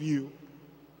forgive you.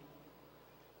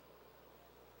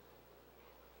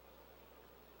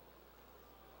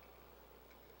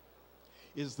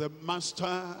 Is the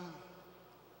master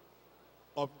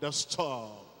of the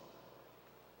storm,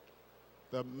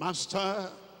 the master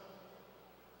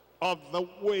of the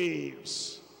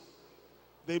waves,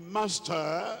 the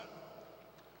master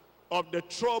of the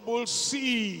troubled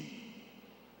sea,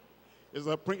 is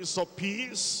the Prince of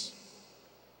Peace.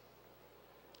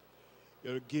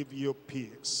 He'll give you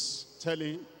peace. Tell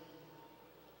him,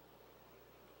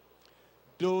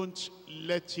 don't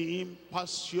let him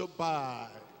pass you by.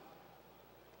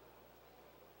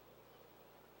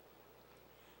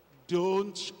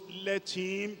 Don't let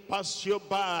him pass you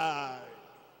by.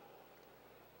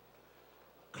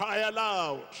 Cry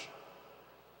aloud.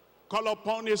 Call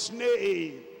upon his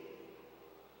name.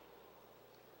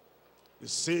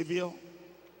 His Savior,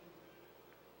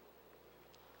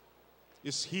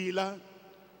 his healer,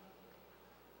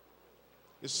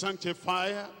 his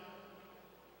sanctifier,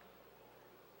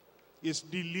 is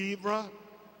deliverer,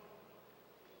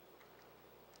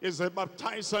 is the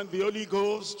baptizer in the Holy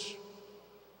Ghost,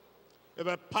 is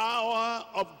the power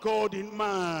of God in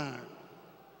man.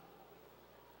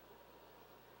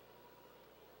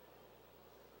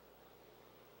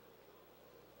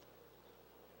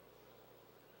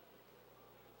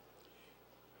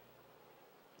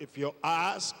 If you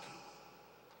ask,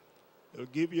 he'll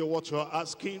give you what you're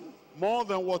asking, more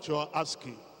than what you're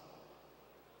asking.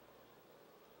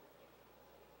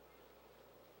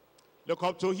 Look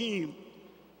up to him.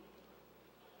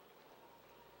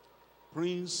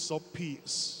 Prince of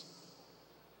Peace.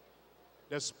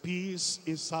 There's peace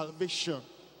in salvation.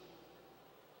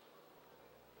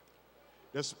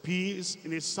 There's peace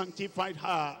in his sanctified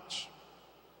heart.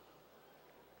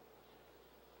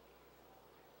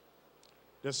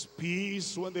 There's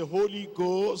peace when the Holy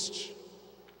Ghost,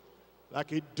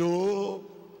 like a dove,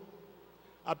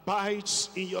 abides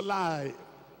in your life.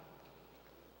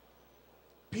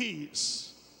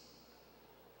 Peace.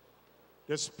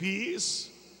 There's peace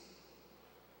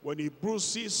when he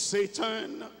bruises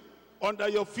Satan under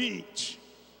your feet.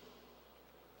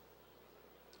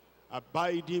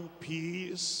 Abiding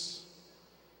peace.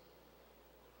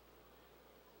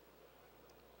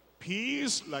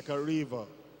 Peace like a river.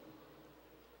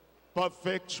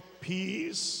 Perfect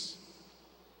peace.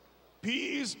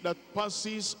 Peace that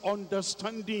passes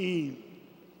understanding.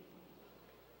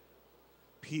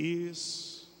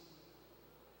 Peace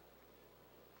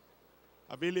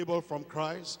available from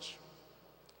Christ.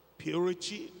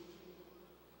 Purity,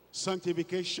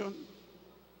 sanctification,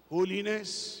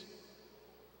 holiness,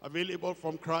 available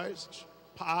from Christ.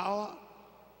 Power,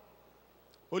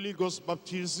 Holy Ghost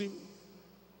baptism,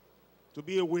 to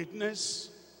be a witness,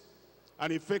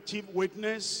 an effective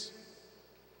witness,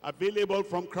 available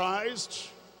from Christ.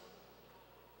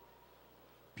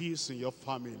 Peace in your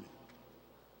family.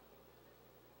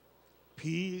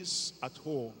 Peace at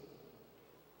home.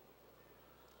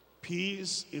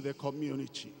 Peace in the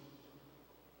community.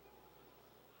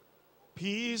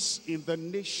 Peace in the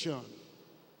nation.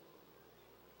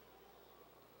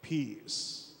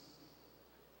 Peace.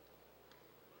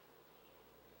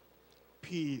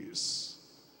 Peace.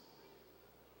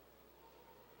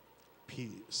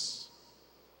 Peace.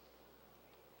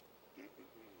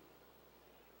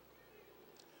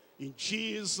 In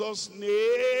Jesus'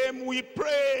 name we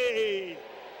pray.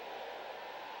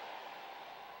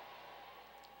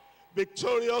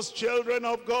 Victorious children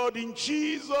of God, in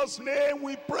Jesus' name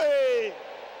we pray.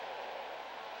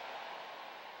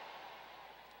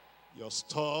 Your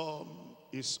storm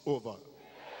is over.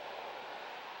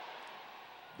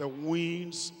 The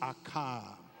winds are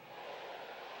calm.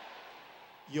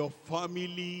 Your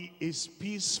family is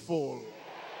peaceful.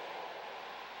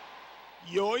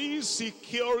 Your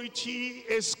insecurity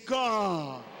is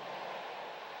gone.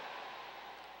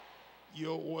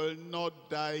 You will not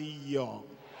die young.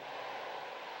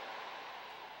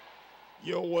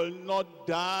 You will not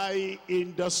die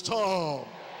in the storm.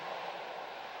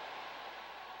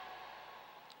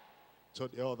 To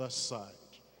the other side.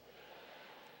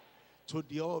 To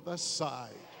the other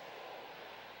side.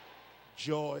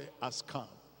 Joy has come.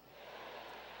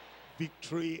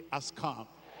 Victory has come.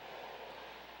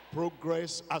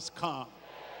 Progress has come.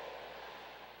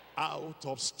 Out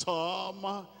of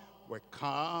storm, we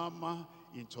come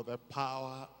into the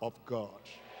power of God.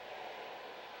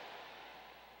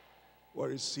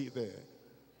 Where is he there?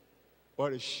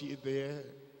 Where is she there?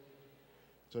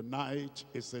 Tonight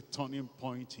is the turning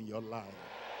point in your life.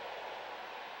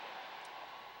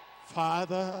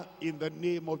 Father, in the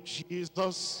name of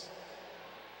Jesus,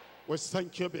 we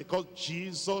thank you because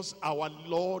Jesus, our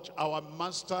Lord, our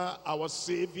Master, our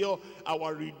Savior,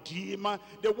 our Redeemer,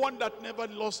 the one that never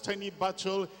lost any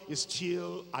battle, is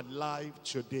still alive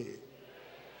today.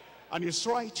 And he's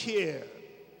right here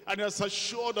and has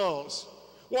assured us,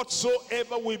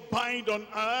 whatsoever we bind on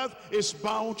earth is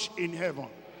bound in heaven.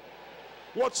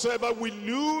 Whatsoever we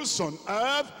loose on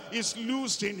earth is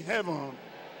loosed in heaven.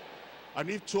 And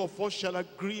if two of us shall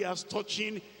agree as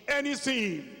touching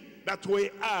anything that we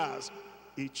ask,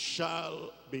 it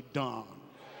shall be done.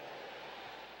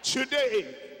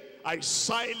 Today, I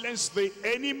silence the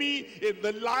enemy in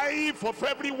the life of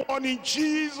everyone in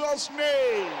Jesus'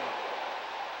 name.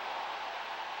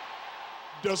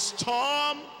 The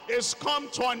storm is come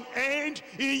to an end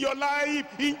in your life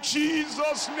in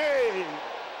Jesus' name.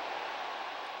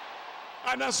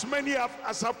 And as many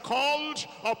as have called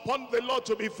upon the Lord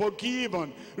to be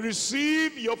forgiven,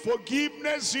 receive your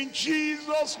forgiveness in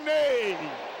Jesus' name.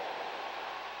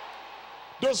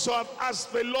 Those who have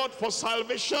asked the Lord for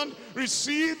salvation,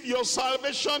 receive your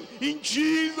salvation in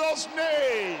Jesus'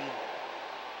 name.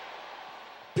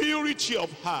 purity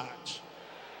of heart,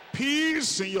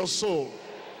 peace in your soul,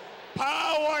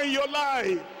 power in your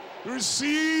life.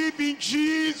 Receive in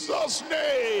Jesus'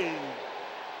 name.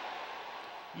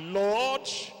 Lord,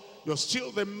 you're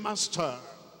still the master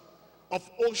of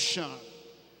ocean,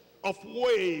 of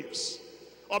waves,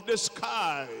 of the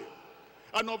sky,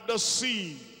 and of the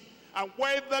sea. And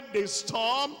whether the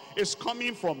storm is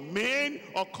coming from men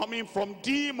or coming from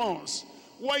demons,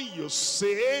 when you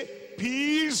say,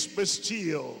 peace be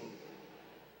still,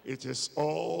 it is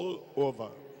all over.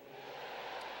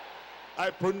 I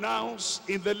pronounce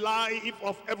in the life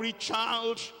of every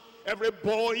child, every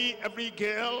boy, every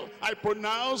girl, I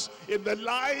pronounce in the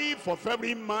life of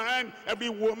every man, every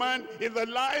woman, in the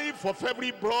life of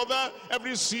every brother,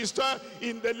 every sister,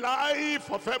 in the life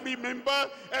of every member,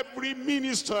 every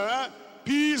minister,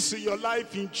 peace in your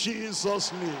life in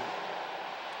Jesus' name.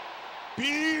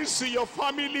 Peace in your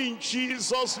family in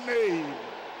Jesus' name.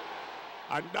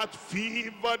 And that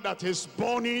fever that is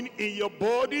burning in your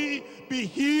body be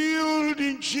healed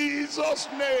in Jesus'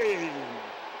 name.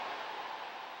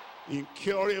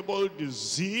 Incurable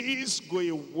disease go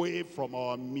away from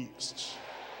our midst.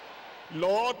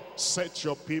 Lord, set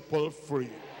your people free.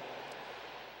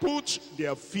 Put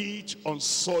their feet on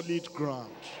solid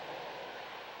ground.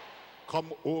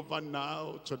 Come over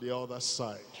now to the other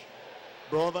side.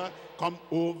 Brother, come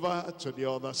over to the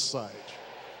other side.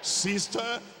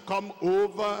 Sister, come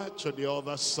over to the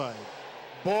other side.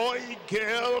 Boy,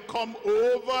 girl, come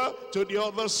over to the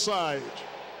other side.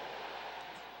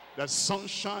 There's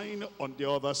sunshine on the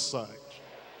other side.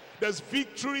 There's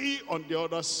victory on the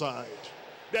other side.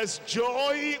 There's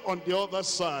joy on the other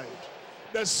side.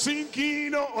 There's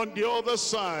singing on the other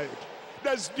side.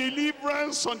 There's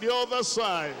deliverance on the other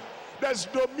side. There's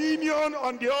dominion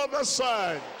on the other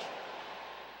side.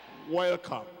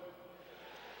 Welcome.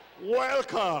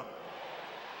 Welcome.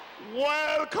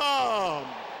 Welcome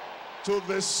to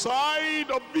the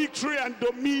side of victory and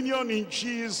dominion in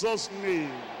Jesus'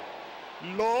 name.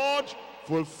 Lord,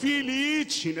 fulfill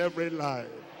it in every life.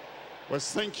 We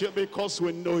thank you because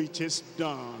we know it is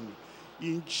done.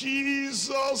 In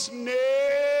Jesus'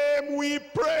 name we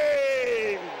pray.